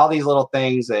like all these little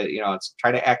things that, it's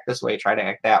try to act this way, try to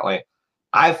act that way.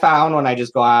 I found when I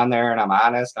just go on there and I'm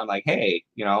honest, I'm like, hey,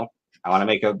 I want to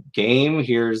make a game.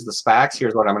 Here's the specs.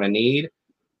 Here's what I'm going to need.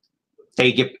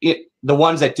 They get it. The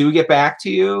ones that do get back to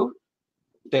you,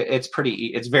 it's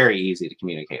very easy to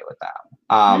communicate with them.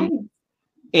 Nice.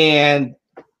 And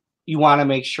you want to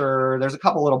make sure there's a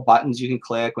couple little buttons you can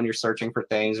click when you're searching for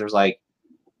things. There's like,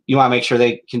 you want to make sure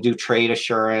they can do trade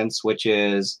assurance, which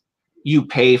is you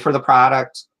pay for the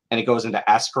product and it goes into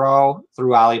escrow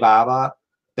through Alibaba.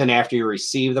 Then after you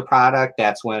receive the product,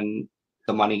 that's when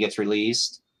the money gets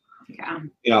released. Yeah.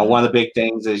 One of the big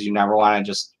things is you never want to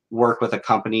just work with a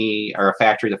company or a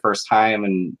factory the first time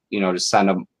and, just send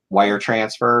a wire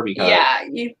transfer because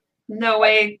no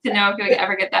way to know if you'll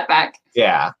ever get that back.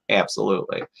 Yeah,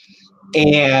 absolutely.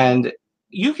 And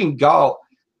you can go.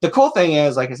 The cool thing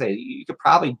is, like I said, you could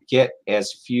probably get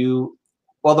as few.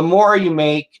 Well, the more you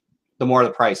make, the more the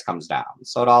price comes down.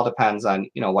 So it all depends on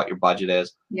what your budget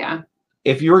is. Yeah.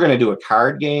 If you were going to do a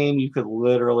card game, you could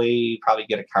literally probably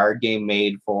get a card game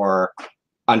made for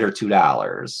under $2.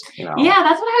 Yeah,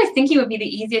 that's what I was thinking would be the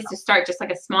easiest to start. Just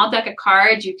like a small deck of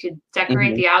cards, you could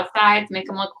decorate the outsides, make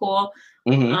them look cool.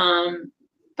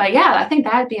 But yeah, I think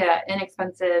that'd be an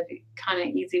inexpensive, kind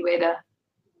of easy way to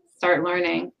start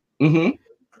learning.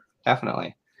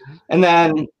 Definitely. And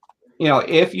then,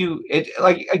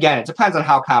 it depends on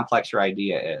how complex your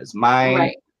idea is.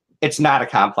 Mine, It's not a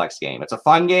complex game. It's a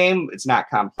fun game. It's not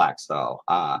complex though.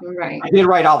 I did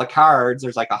write all the cards.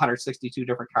 There's like 162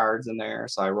 different cards in there.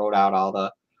 So I wrote out all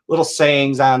the little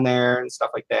sayings on there and stuff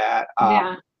like that.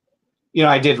 I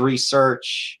did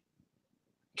research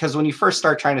because when you first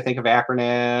start trying to think of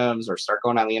acronyms or start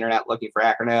going on the internet looking for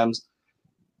acronyms,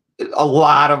 a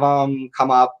lot of them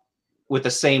come up with the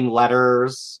same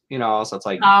letters, so it's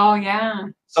like, oh yeah.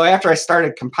 So after I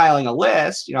started compiling a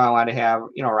list, I wanted to have,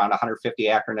 around 150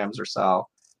 acronyms or so.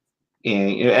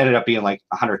 And it ended up being like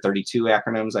 132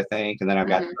 acronyms, I think. And then I've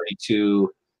got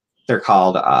 32, they're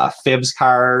called FIBS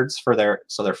cards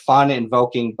so they're fun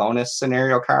invoking bonus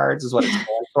scenario cards is what it's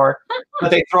called for.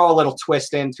 But they throw a little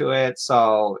twist into it.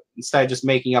 So instead of just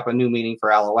making up a new meaning for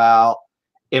LOL,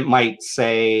 it might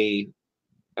say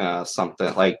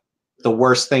something like, the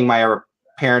worst thing my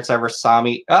parents ever saw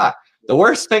me. The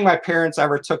worst thing my parents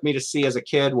ever took me to see as a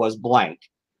kid was blank.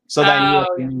 So then you have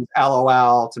to use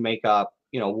LOL to make up,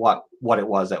 what it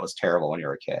was that was terrible when you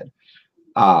were a kid.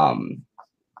 I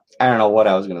don't know what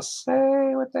I was gonna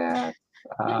say with that.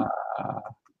 I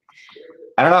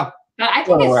don't know. But I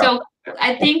think it's so.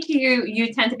 I think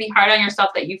you tend to be hard on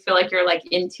yourself that you feel like you're like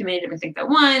in too many different things at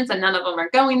once and none of them are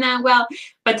going that well.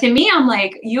 But to me, I'm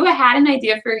like, you had an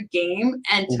idea for a game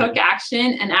and took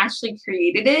action and actually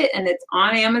created it, and it's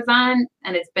on Amazon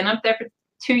and it's been up there for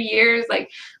 2 years. Like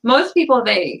most people,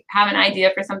 they have an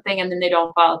idea for something and then they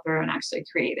don't follow through and actually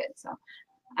create it. So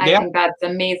I think that's an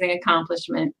amazing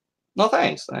accomplishment. Well,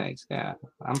 thanks. Yeah,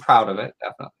 I'm proud of it,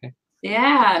 definitely.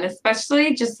 Yeah, and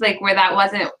especially just like where that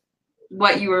wasn't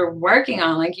what you were working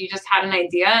on, like you just had an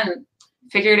idea and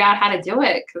figured out how to do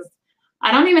it. Because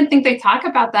I don't even think they talk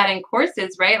about that in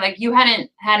courses, right? Like you hadn't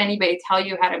had anybody tell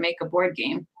you how to make a board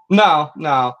game. No.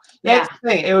 That's the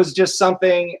thing. It was just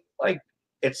something like,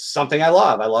 it's something I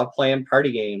love. I love playing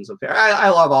party games. I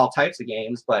love all types of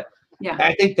games, but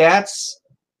I think that's,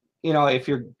 if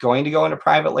you're going to go into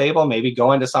private label, maybe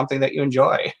go into something that you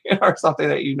enjoy or something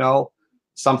that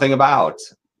something about.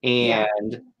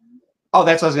 And oh,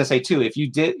 that's what I was gonna say too. If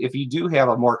you do have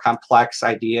a more complex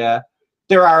idea,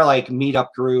 there are like meetup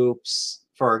groups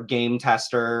for game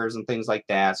testers and things like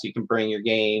that. So you can bring your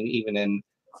game even in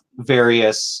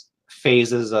various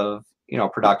phases of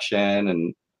production,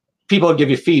 and people give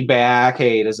you feedback.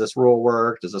 Hey, does this rule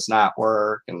work? Does this not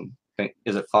work? And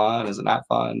is it fun? Is it not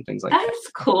fun? Things like that.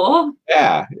 That's cool.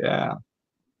 Yeah.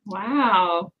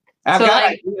 Wow. I've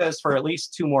got ideas for at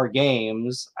least 2 more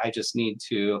games. I just need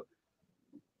to.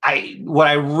 What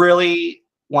I really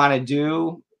want to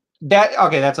do that's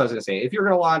what I was gonna say. If you're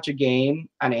gonna launch a game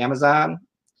on Amazon,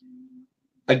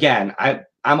 again,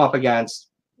 I'm up against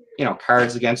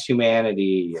Cards Against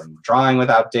Humanity and Drawing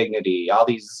Without Dignity, all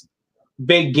these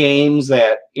big games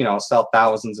that, sell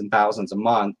thousands and thousands a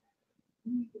month.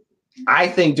 I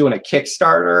think doing a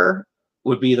Kickstarter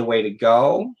would be the way to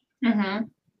go. Mm-hmm.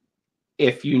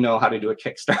 If you know how to do a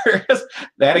Kickstarter.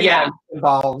 That again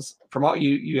involves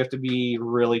you have to be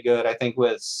really good, I think,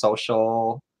 with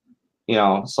social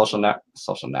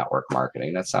network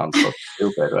marketing. That sounds so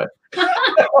stupid, but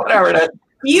whatever.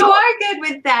 You are good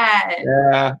with that.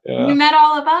 Yeah. You met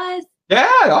all of us. Yeah.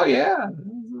 Oh yeah.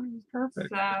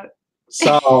 Perfect.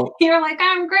 So you're like,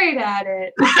 I'm great at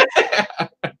it.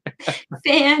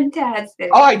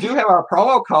 Fantastic. Oh, I do have a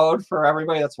promo code for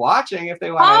everybody that's watching if they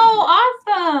want. Oh,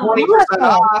 awesome. 20%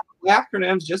 off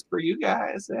acronyms just for you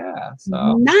guys. Yeah.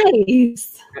 So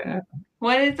nice. Yeah.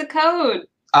 What is the code?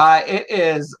 It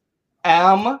is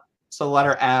M, so the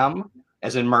letter M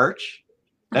as in merch,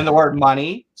 then the word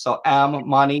money, so M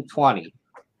money 20.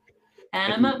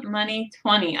 M money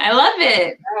 20. I love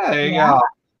it. Yeah, there you go.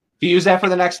 If you use that for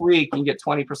the next week, you can get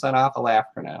 20% off of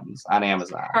acronyms on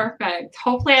Amazon. Perfect.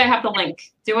 Hopefully I have the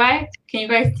link. Do I? Can you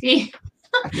guys see?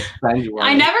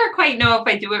 I never quite know if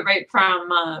I do it right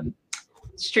from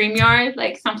StreamYard.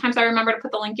 Like sometimes I remember to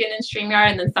put the link in StreamYard,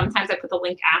 and then sometimes I put the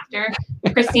link after.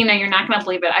 Christina, you're not going to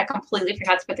believe it. I completely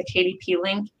forgot to put the KDP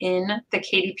link in the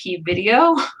KDP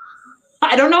video.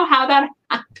 I don't know how that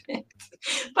happened,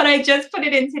 but I just put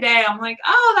it in today. I'm like,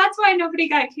 oh, that's why nobody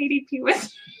got KDP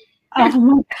with. Oh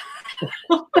my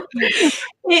God.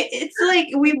 It's like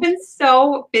we've been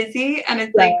so busy, and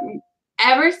it's like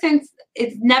ever since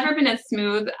it's never been as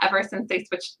smooth ever since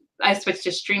I switched to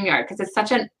StreamYard, because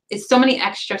it's so many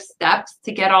extra steps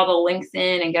to get all the links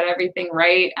in and get everything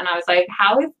right. And I was like,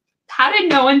 how did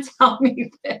no one tell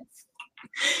me this?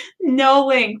 No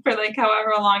link for like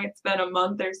however long it's been, a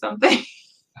month or something.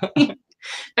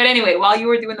 But anyway, while you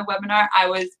were doing the webinar, I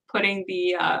was putting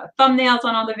the thumbnails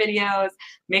on all the videos,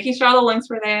 making sure all the links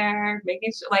were there,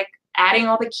 making sure, like, adding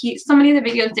all the keys. So many of the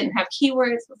videos didn't have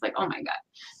keywords. I was like, oh my God.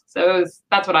 So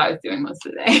that's what I was doing most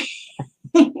of the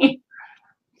day.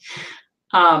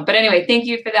 But anyway, thank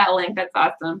you for that link. That's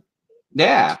awesome.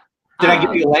 Yeah. Did I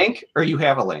give you a link, or you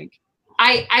have a link? Or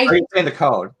are you saying the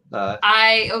code?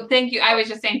 Thank you. I was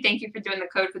just saying thank you for doing the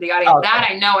code for the audience. Okay. That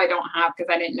I know I don't have,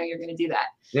 because I didn't know you were going to do that.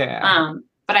 Yeah.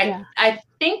 But I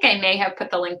think I may have put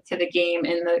the link to the game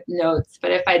in the notes,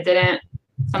 but if I didn't,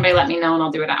 somebody let me know and I'll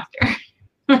do it after.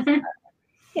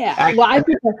 Yeah. Well, I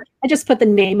just put the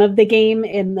name of the game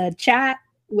in the chat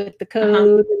with the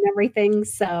code and everything.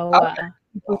 So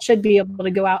people should be able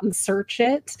to go out and search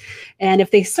it. And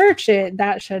if they search it,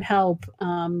 that should help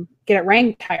get it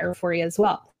ranked higher for you as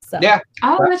well. So yeah.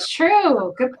 Oh, that's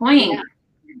true. Good point. Yeah.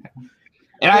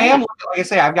 And I am, like I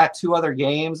say, I've got 2 other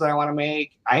games that I want to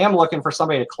make. I am looking for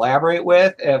somebody to collaborate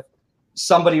with. If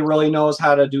somebody really knows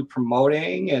how to do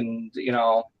promoting and,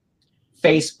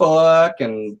 Facebook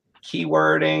and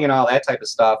keywording and all that type of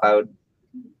stuff, I would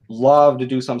love to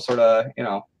do some sort of,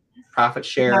 profit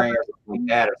sharing or something like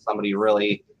that, or somebody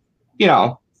really,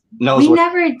 knows. We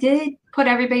never did put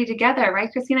everybody together,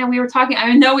 right, Christina? We were talking,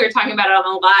 I know we were talking about it on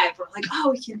the live. We're like,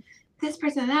 oh, we can this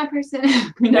person, that person.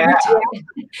 We never did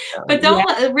it. But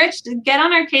don't, Rich, get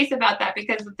on our case about that,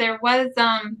 because there was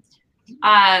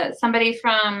somebody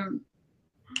from,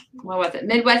 what was it,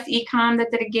 Midwest Ecom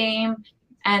that did a game,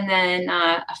 and then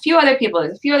a few other people.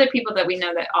 There's a few other people that we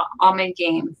know that all made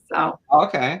games. So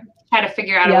okay, try to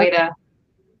figure out a way to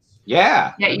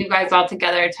get you guys all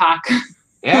together to talk.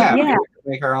 Yeah.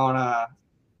 Make our own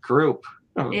group.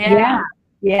 Yeah.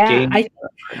 I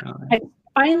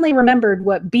finally remembered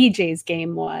what BJ's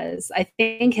game was. I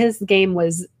think his game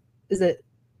was, is it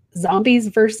Zombies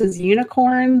versus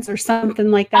Unicorns or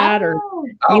something like that? Or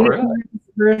Unicorns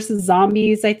versus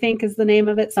Zombies, I think is the name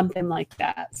of it, something like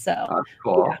that. So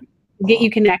cool. Get you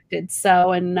connected.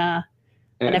 So, and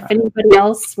if anybody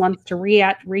else wants to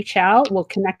reach out, we'll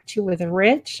connect you with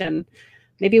Rich, and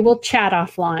maybe we'll chat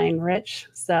offline, Rich.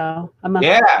 So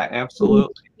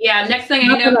absolutely. Yeah, next thing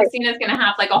I know, Christina's gonna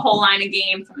have like a whole line of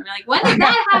games. I'm like, when did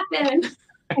that happen?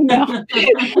 I know.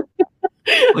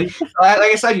 Like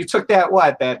I said, you took that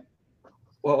what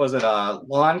was it, a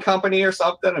lawn company or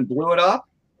something, and blew it up,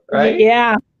 right?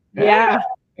 Yeah,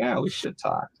 we should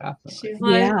talk. Definitely. She's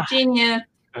like genius.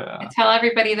 I tell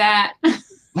everybody that.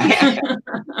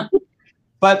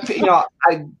 But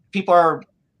people are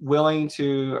willing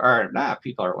to, or not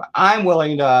people are, I'm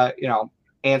willing to,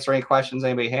 answer any questions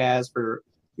anybody has for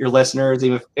your listeners,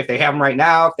 even if they have them right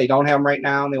now, if they don't have them right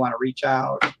now and they want to reach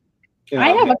out. I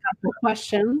have a couple of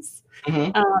questions.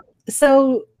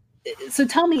 So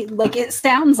tell me, like, it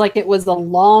sounds like it was a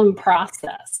long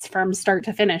process from start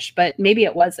to finish, but maybe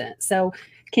it wasn't. So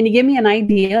Can you give me an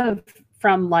idea of,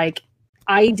 from like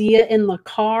idea in the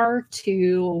car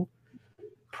to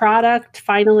product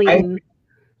finally in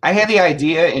I had the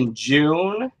idea in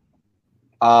June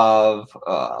of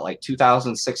like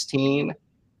 2016,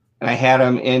 and I had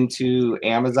them into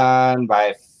Amazon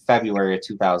by February of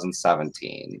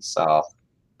 2017. So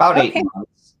about Okay. 8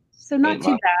 months. so not 8 too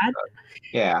months. bad.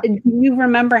 Yeah. Do you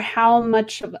remember how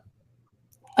much of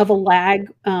a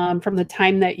lag from the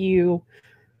time that you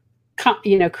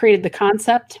created the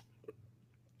concept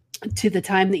to the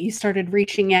time that you started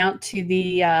reaching out to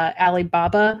the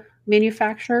Alibaba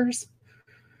manufacturers?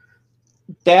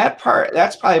 That part,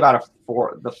 that's probably about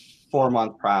the 4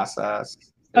 month process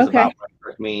is Okay. about right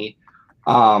with me.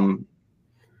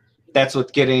 That's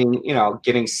with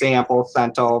getting samples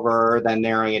sent over, then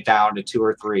narrowing it down to 2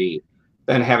 or 3,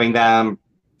 then having them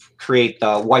create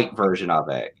the white version of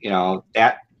it.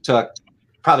 That took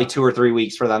probably 2 or 3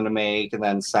 weeks for them to make and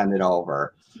then send it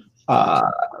over.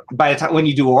 By the time when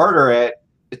you do order it,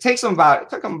 it took them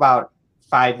about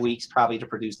 5 weeks probably to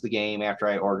produce the game after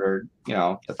I ordered,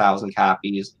 1,000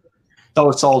 copies.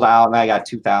 Those sold out, and I got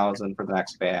 2,000 for the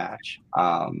next batch.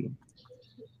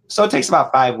 So it takes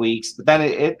about 5 weeks, but then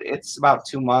it's about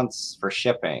 2 months for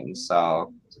shipping.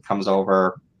 So it comes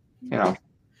over,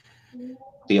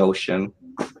 the ocean.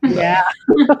 Yeah.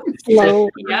 Slow.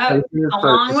 Yeah, a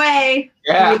long way.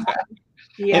 Yeah.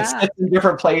 Yeah. It's in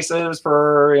different places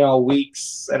for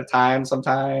weeks at a time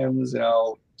sometimes,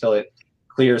 till it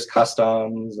clears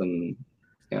customs and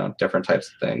different types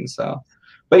of things. So,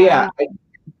 but yeah,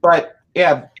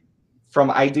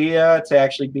 from idea to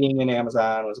actually being in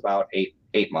Amazon was about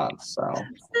eight months. So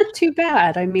Not too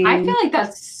bad. I mean, I feel like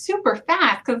that's super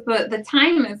fast because the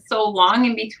time is so long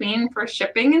in between for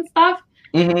shipping and stuff.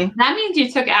 Mhm. That means you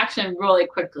took action really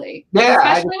quickly. Yeah,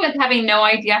 Especially with having no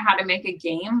idea how to make a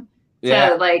game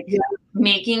to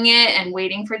making it and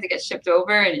waiting for it to get shipped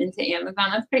over and into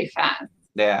Amazon. That's pretty fast.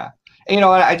 Yeah. And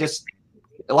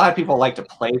a lot of people like to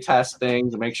play test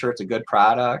things and make sure it's a good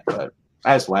product, but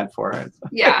I just went for it.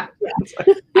 Yeah.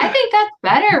 I think that's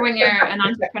better when you're an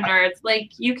entrepreneur. It's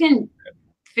like you can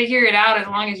figure it out as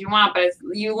long as you want, but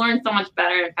you learn so much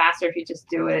better and faster if you just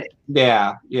do it.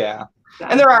 Yeah. So.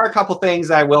 And there are a couple things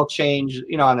that I will change,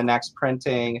 on the next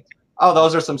printing. Oh,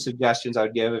 those are some suggestions I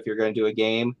would give if you're going to do a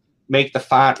game. Make the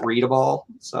font readable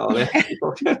so that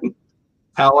people can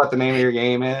tell what the name of your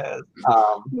game is.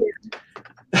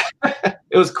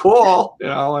 It was cool,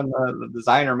 when the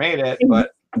designer made it,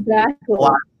 but exactly. a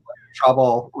lot of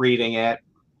trouble reading it,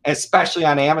 especially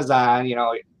on Amazon.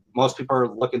 Most people are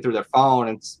looking through their phone,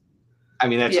 and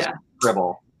that's just a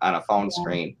scribble on a phone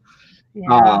screen.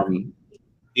 Yeah.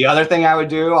 The other thing I would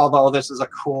do, although this is a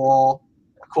cool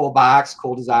box,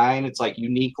 cool design, it's like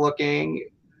unique looking,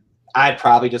 I'd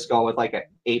probably just go with like an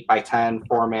 8x10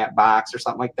 format box or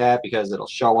something like that, because it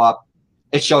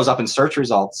shows up in search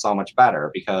results so much better,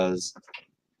 because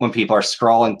when people are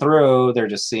scrolling through, they're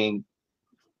just seeing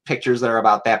pictures that are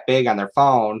about that big on their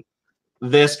phone.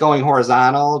 This going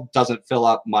horizontal doesn't fill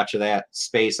up much of that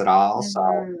space at all.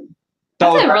 So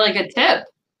that's a really good tip.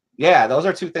 Yeah, those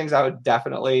are 2 things I would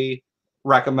definitely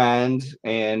recommend.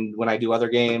 And when I do other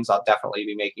games, I'll definitely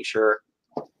be making sure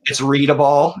it's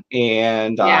readable.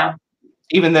 And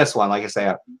even this one, like I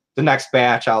say, the next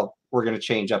batch, we're going to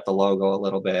change up the logo a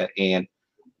little bit, and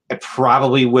I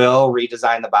probably will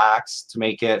redesign the box to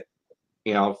make it,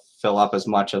 fill up as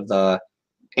much of the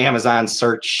Amazon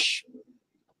search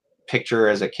picture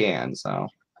as it can. So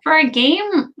for a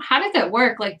game, how does it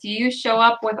work? Like, do you show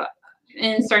up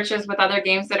in searches with other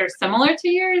games that are similar to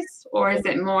yours, or is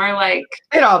it more like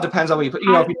it all depends on what you put?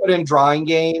 If you put in drawing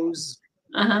games,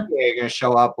 you're going to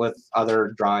show up with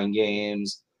other drawing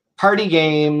games. Party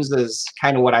games is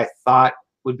kind of what I thought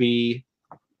would be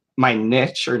my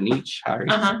niche or niche. I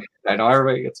know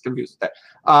everybody gets confused with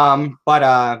that.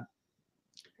 But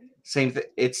same thing.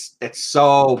 It's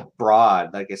so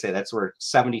broad. Like I say, that's where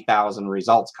 70,000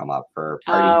 results come up for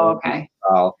party games.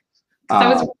 Okay.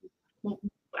 So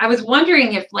I was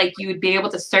wondering if you would be able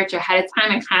to search ahead of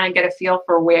time and kind of get a feel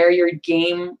for where your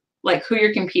game, like who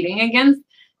you're competing against,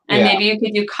 and maybe you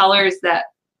could do colors that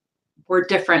were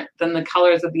different than the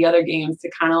colors of the other games to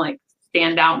kind of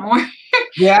stand out more.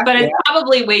 Yeah. But it's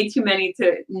probably way too many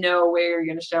to know where you're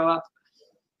going to show up.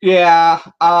 Yeah.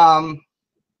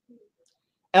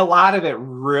 A lot of it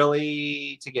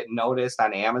really to get noticed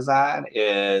on Amazon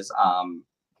is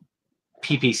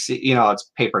PPC,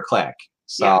 it's pay per click.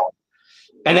 So,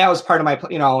 and that was part of my,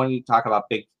 when you talk about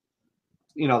big,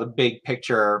 the big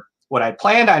picture, what I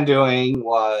planned on doing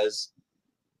was,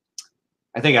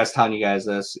 I think I was telling you guys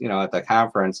this, at the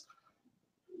conference,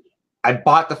 I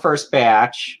bought the first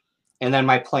batch And then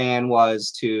my plan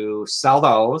was to sell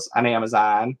those on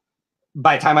Amazon.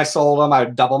 By the time I sold them, I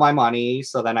would double my money.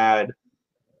 So then I'd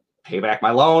pay back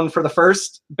my loan for the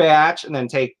first batch and then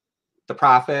take the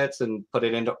profits and put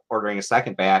it into ordering a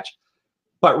second batch.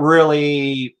 But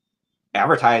really,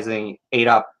 advertising ate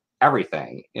up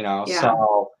everything, you know? Yeah.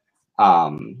 So,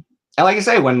 and like I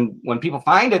say, when people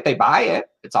find it, they buy it.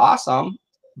 It's awesome.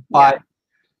 But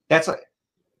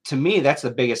to me, that's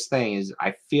the biggest thing is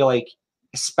I feel like,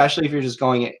 especially if you're just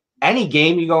going any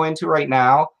game you go into right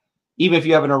now, even if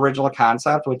you have an original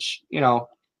concept, which, you know,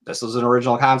 this is an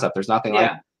original concept. There's nothing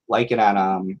like it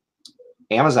on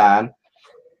Amazon.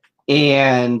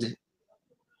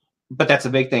 But that's a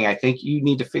big thing. I think you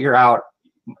need to figure out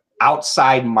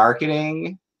outside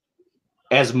marketing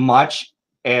as much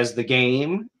as the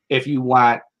game if you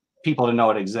want people to know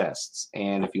it exists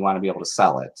and if you want to be able to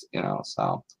sell it, you know.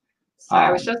 So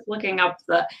I was just looking up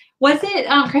was it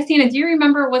Christina, do you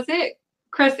remember, was it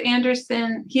Chris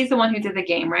Anderson? He's the one who did the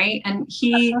game, right? And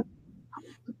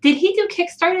did he do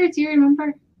Kickstarter? Do you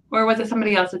remember? Or was it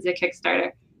somebody else that did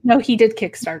Kickstarter? No, he did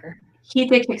Kickstarter. He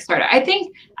did Kickstarter. I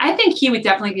think he would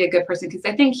definitely be a good person because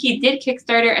I think he did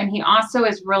Kickstarter and he also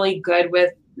is really good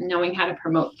with knowing how to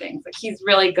promote things. Like he's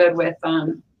really good with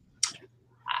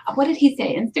what did he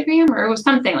say? Instagram, or it was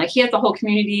something like he has a whole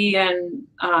community and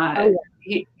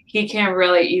he can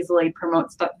really easily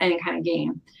promote stuff, any kind of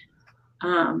game.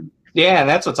 Yeah, and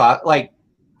that's what's like.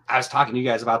 I was talking to you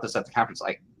guys about this at the conference.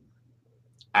 Like,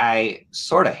 I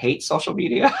sort of hate social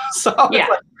media, so it's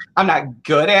like, I'm not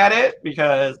good at it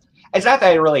because it's not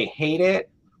that I really hate it.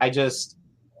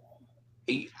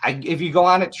 If you go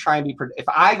on it to try and if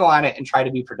I go on it and try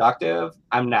to be productive,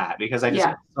 I'm not, because I just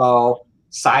get so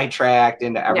sidetracked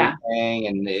into everything,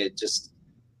 and it just.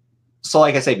 So,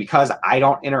 like I say, because I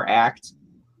don't interact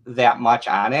that much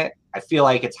on it, I feel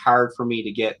like it's hard for me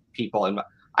to get people in.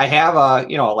 I have a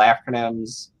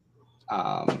Laughacronyms,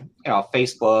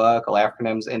 Facebook,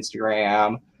 Laughacronyms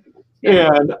Instagram,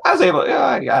 and I was able.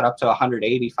 I got up to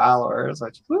 180 followers,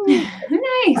 which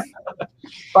nice.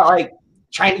 But like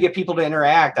trying to get people to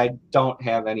interact, I don't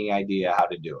have any idea how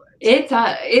to do it. It's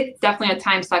definitely a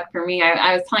time suck for me.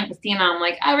 I was telling Christina, I'm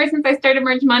like, ever since I started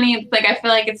Merge Money, it's like I feel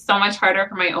like it's so much harder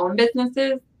for my own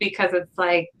businesses because it's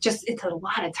like it's a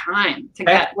lot of time to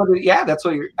get. That's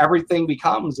what everything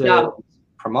becomes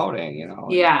promoting, you know.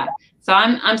 Yeah. So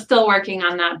I'm still working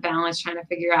on that balance, trying to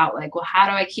figure out like, well, how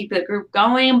do I keep the group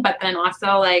going, but then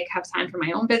also like have time for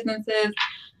my own businesses.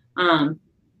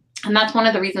 And that's one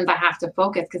of the reasons I have to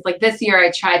focus, because like this year I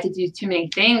tried to do too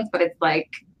many things, but it's like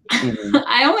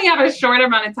I only have a short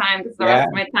amount of time because the rest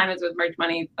of my time is with Merge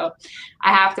Money. So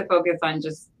I have to focus on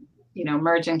just,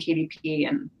 Merge and KDP,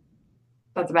 and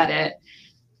that's about it.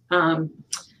 But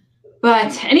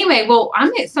anyway, well,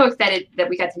 I'm so excited that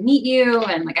we got to meet you,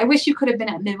 and like I wish you could have been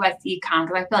at Midwest Econ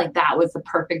because I feel like that was the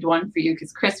perfect one for you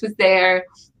because Chris was there,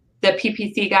 the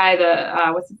PPC guy,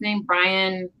 what's his name,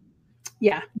 Brian.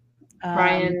 Yeah.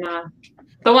 Brian,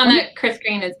 the one that Chris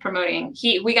Green is promoting.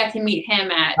 We got to meet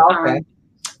him at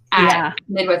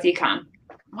Midwest Econ.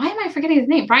 Why am I forgetting his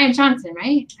name? Brian Johnson,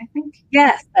 right? I think.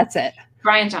 Yes, that's it.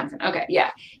 Brian Johnson. Okay,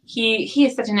 yeah. He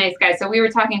is such a nice guy. So we were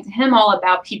talking to him all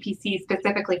about PPC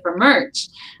specifically for merch.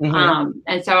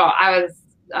 And so I was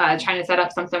trying to set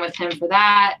up something with him for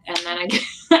that, and then I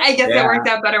guess it worked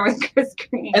out better with Chris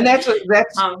Green. And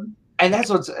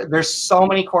there's so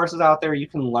many courses out there. You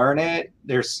can learn it.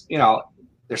 There's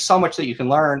so much that you can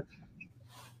learn.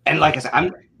 And like I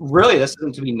said, this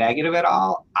isn't to be negative at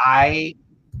all. I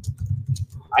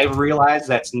realize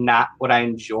that's not what I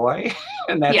enjoy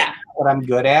and that's not what I'm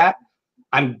good at.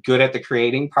 I'm good at the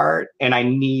creating part, and I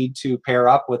need to pair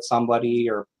up with somebody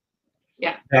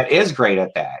that is great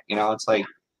at that. It's like,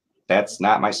 that's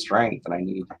not my strength, and I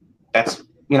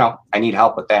need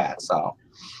help with that. So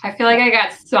I feel like I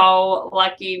got so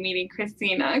lucky meeting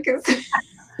Christina because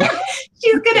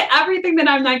she's good at everything that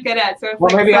I'm not good at. So it's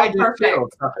maybe I perfect. Too.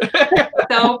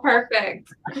 So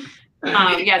perfect.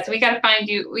 So we gotta find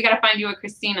you a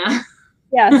Christina.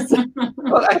 Yes.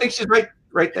 Well, I think she's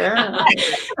right there. No,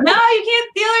 you can't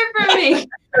steal her from me.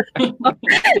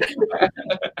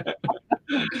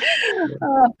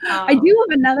 I do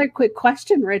have another quick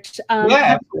question, Rich. Have you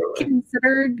absolutely.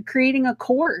 considered creating a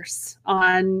course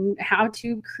on how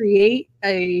to create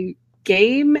a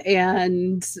game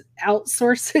and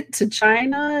outsource it to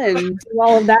China and do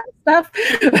all of that stuff?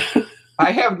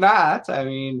 I have not. I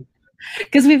mean,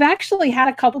 because we've actually had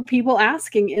a couple people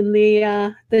asking in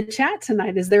the chat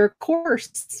tonight, is there a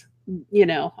course,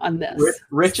 on this?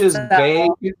 Rich's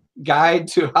vague guide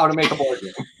to how to make a board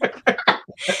game.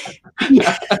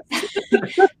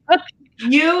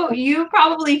 you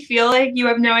probably feel like you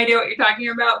have no idea what you're talking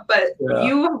about, but Yeah.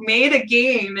 you made a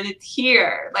game and it's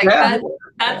here. Like Yeah.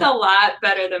 that's a lot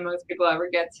better than most people ever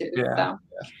get to. Yeah. So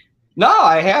No,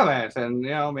 I haven't, and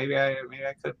maybe I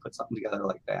could put something together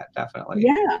like that. Definitely.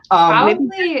 Yeah. Um,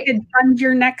 Maybe you could fund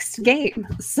your next game.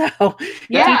 So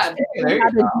yeah. there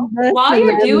you go.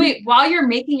 While you're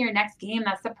making your next game,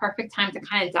 that's the perfect time to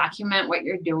kind of document what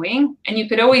you're doing, and you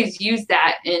could always use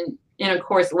that in a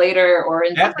course later or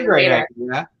in That's a something great later.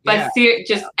 idea. But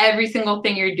just every single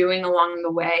thing you're doing along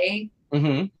the way,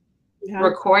 Mm-hmm.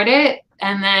 record it,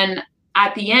 and then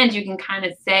at the end you can kind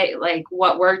of say like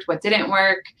what worked, what didn't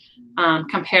work,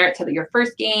 compare it to your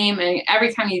first game, and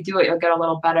every time you do it, you'll get a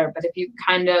little better. But if you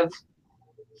kind of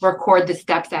record the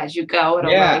steps as you go,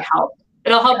 it'll really help.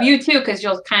 It'll help you too, because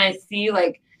you'll kind of see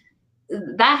like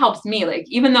that helps me. Like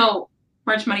even though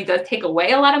Merch Money does take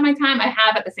away a lot of my time, I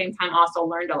have at the same time also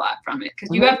learned a lot from it, because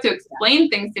you have to explain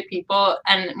things to people,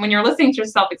 and when you're listening to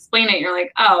yourself explain it, you're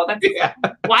like, oh, that's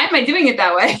why am I doing it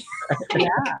that way?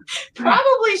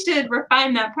 Probably should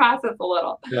refine that process a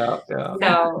little. Yeah. So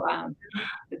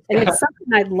and it's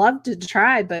something I'd love to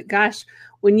try, but gosh,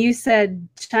 when you said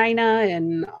China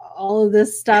and all of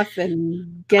this stuff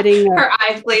and getting her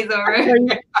eyes glaze over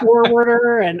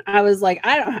forwarder, and I was like,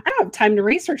 I don't have time to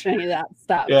research any of that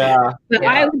stuff. But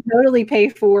I would totally pay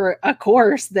for a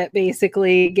course that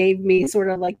basically gave me sort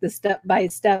of like the step by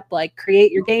step, like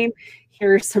create your game.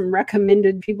 Here's some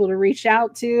recommended people to reach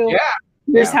out to.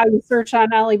 Here's how you search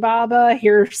on Alibaba.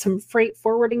 Here's some freight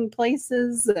forwarding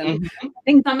places. And I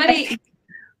think somebody.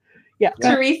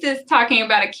 Teresa's talking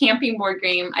about a camping board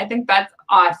game. I think that's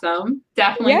awesome.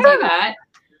 Definitely do that.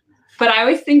 But I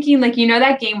was thinking, like,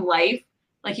 that game Life,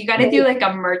 like you got to do like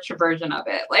a merch version of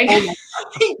it, like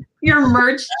your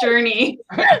merch journey.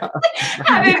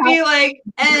 Have it be like,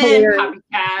 and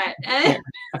copycat, and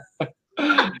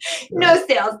no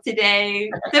sales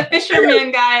today. The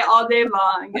fisherman guy all day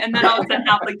long, and then all of a sudden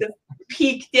have like this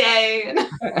peak day.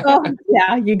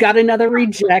 You got another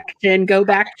rejection. Go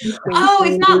back to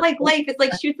it's not like Life, it's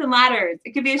like Shoots and Ladders.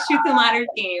 It could be a Shoots and Ladders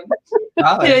game.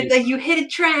 So it's like you hit a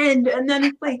trend, and then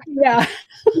it's like later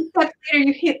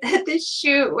you hit this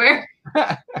shoot where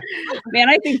man,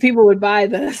 I think people would buy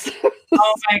this.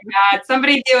 Oh my god,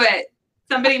 somebody do it,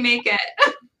 somebody make it.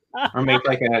 Or make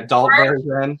like an adult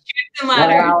version. Shoots and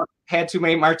Ladders. Had too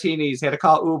many martinis, had to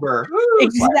call Uber.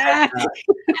 Exactly.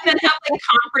 And then have like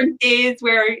conference days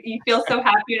where you feel so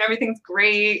happy and everything's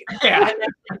great. And then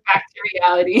back to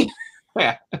reality.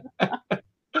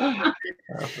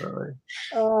 Absolutely.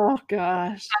 Oh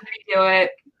gosh. Somebody do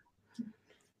it.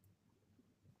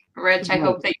 Rich, I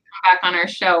hope that you come back on our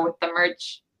show with the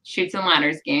merch Shoots and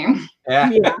Ladders game. Yeah.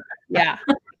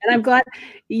 And I'm glad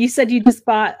you said you just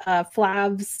bought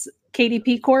Flav's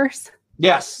KDP course.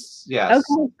 Yes. Okay,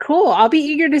 cool. I'll be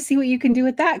eager to see what you can do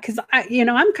with that, because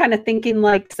I'm kind of thinking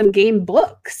like some game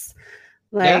books,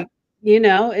 like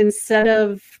instead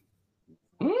of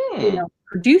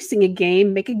producing a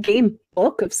game, make a game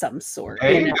book of some sort.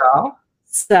 There you go.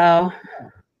 So,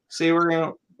 see, we're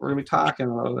gonna be talking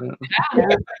a little bit.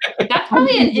 That's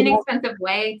probably an inexpensive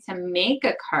way to make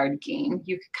a card game.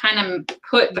 You could kind of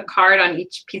put the card on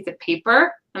each piece of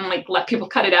paper and like let people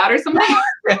cut it out or something.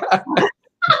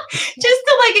 Just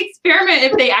to like experiment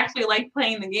if they actually like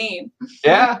playing the game.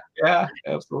 Yeah,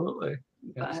 absolutely.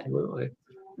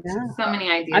 So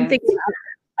many ideas. I'm thinking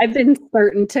I've been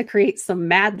starting to create some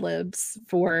Mad Libs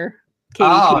for KDP.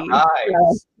 Oh,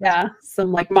 nice. So,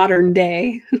 some like modern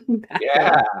day. Those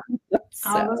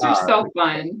are so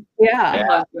fun. I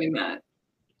love doing that.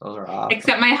 Those are awesome.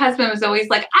 Except my husband was always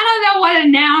like, I don't know what a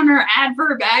noun or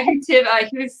adverb, adjective.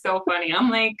 He was so funny. I'm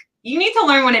like, you need to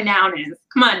learn what a noun is.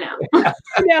 Come on now.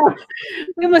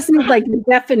 We must need like the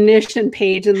definition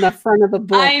page in the front of the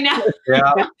book. I know.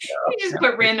 You just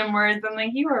put random words. I'm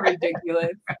like, you are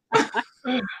ridiculous.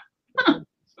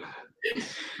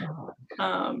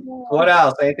 What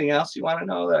else? Anything else you want to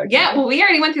know? Well, we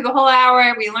already went through the whole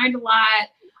hour. We learned a lot.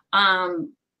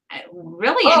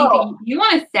 Really, anything you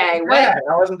want to say? That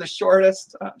wasn't the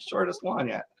shortest one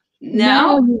yet.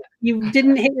 No, you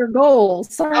didn't hit your goal.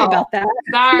 Sorry about that.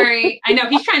 Sorry. I know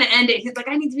he's trying to end it. He's like,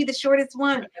 I need to be the shortest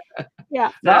one.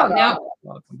 No.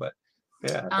 But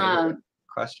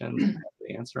questions,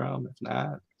 answer them. If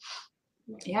not,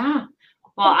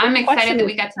 well, I'm excited that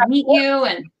we got to meet you.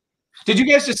 And did you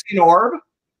guys just see an orb?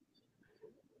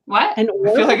 What? An orb?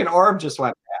 I feel like an orb just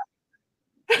went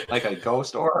past. Like a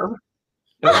ghost orb.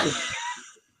 I'll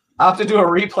have to do a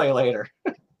replay later.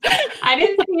 I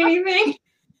didn't see anything.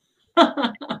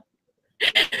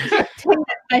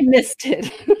 I missed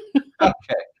it.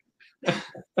 Okay.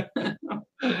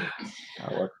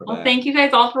 I'll look for Well, that. thank you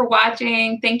guys all for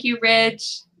watching. Thank you,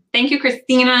 Rich. Thank you,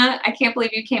 Christina. I can't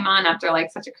believe you came on after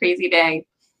like such a crazy day.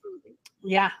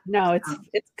 Yeah, no, it's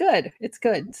good. It's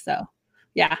good. So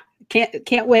yeah,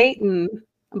 can't wait, and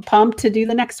I'm pumped to do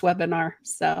the next webinar.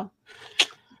 So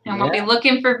And we'll be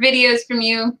looking for videos from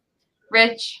you,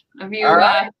 Rich, of you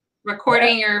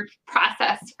recording your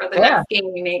process for the next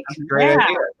game you make. That's a great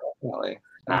idea, definitely.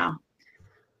 Wow.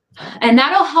 And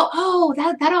that'll help. Oh,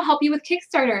 that'll help you with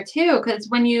Kickstarter too, because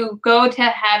when you go to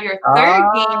have your third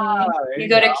game, you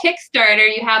go to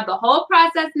Kickstarter. You have the whole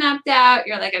process mapped out.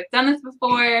 You're like, I've done this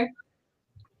before.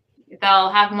 They'll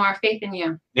have more faith in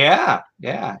you. Yeah,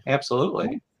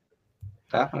 absolutely,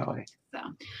 definitely. So,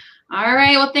 all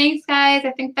right. Well, thanks, guys.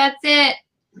 I think that's it.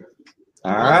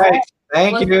 All right.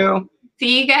 Thank you.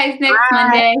 See you guys next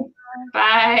Monday.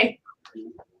 Bye.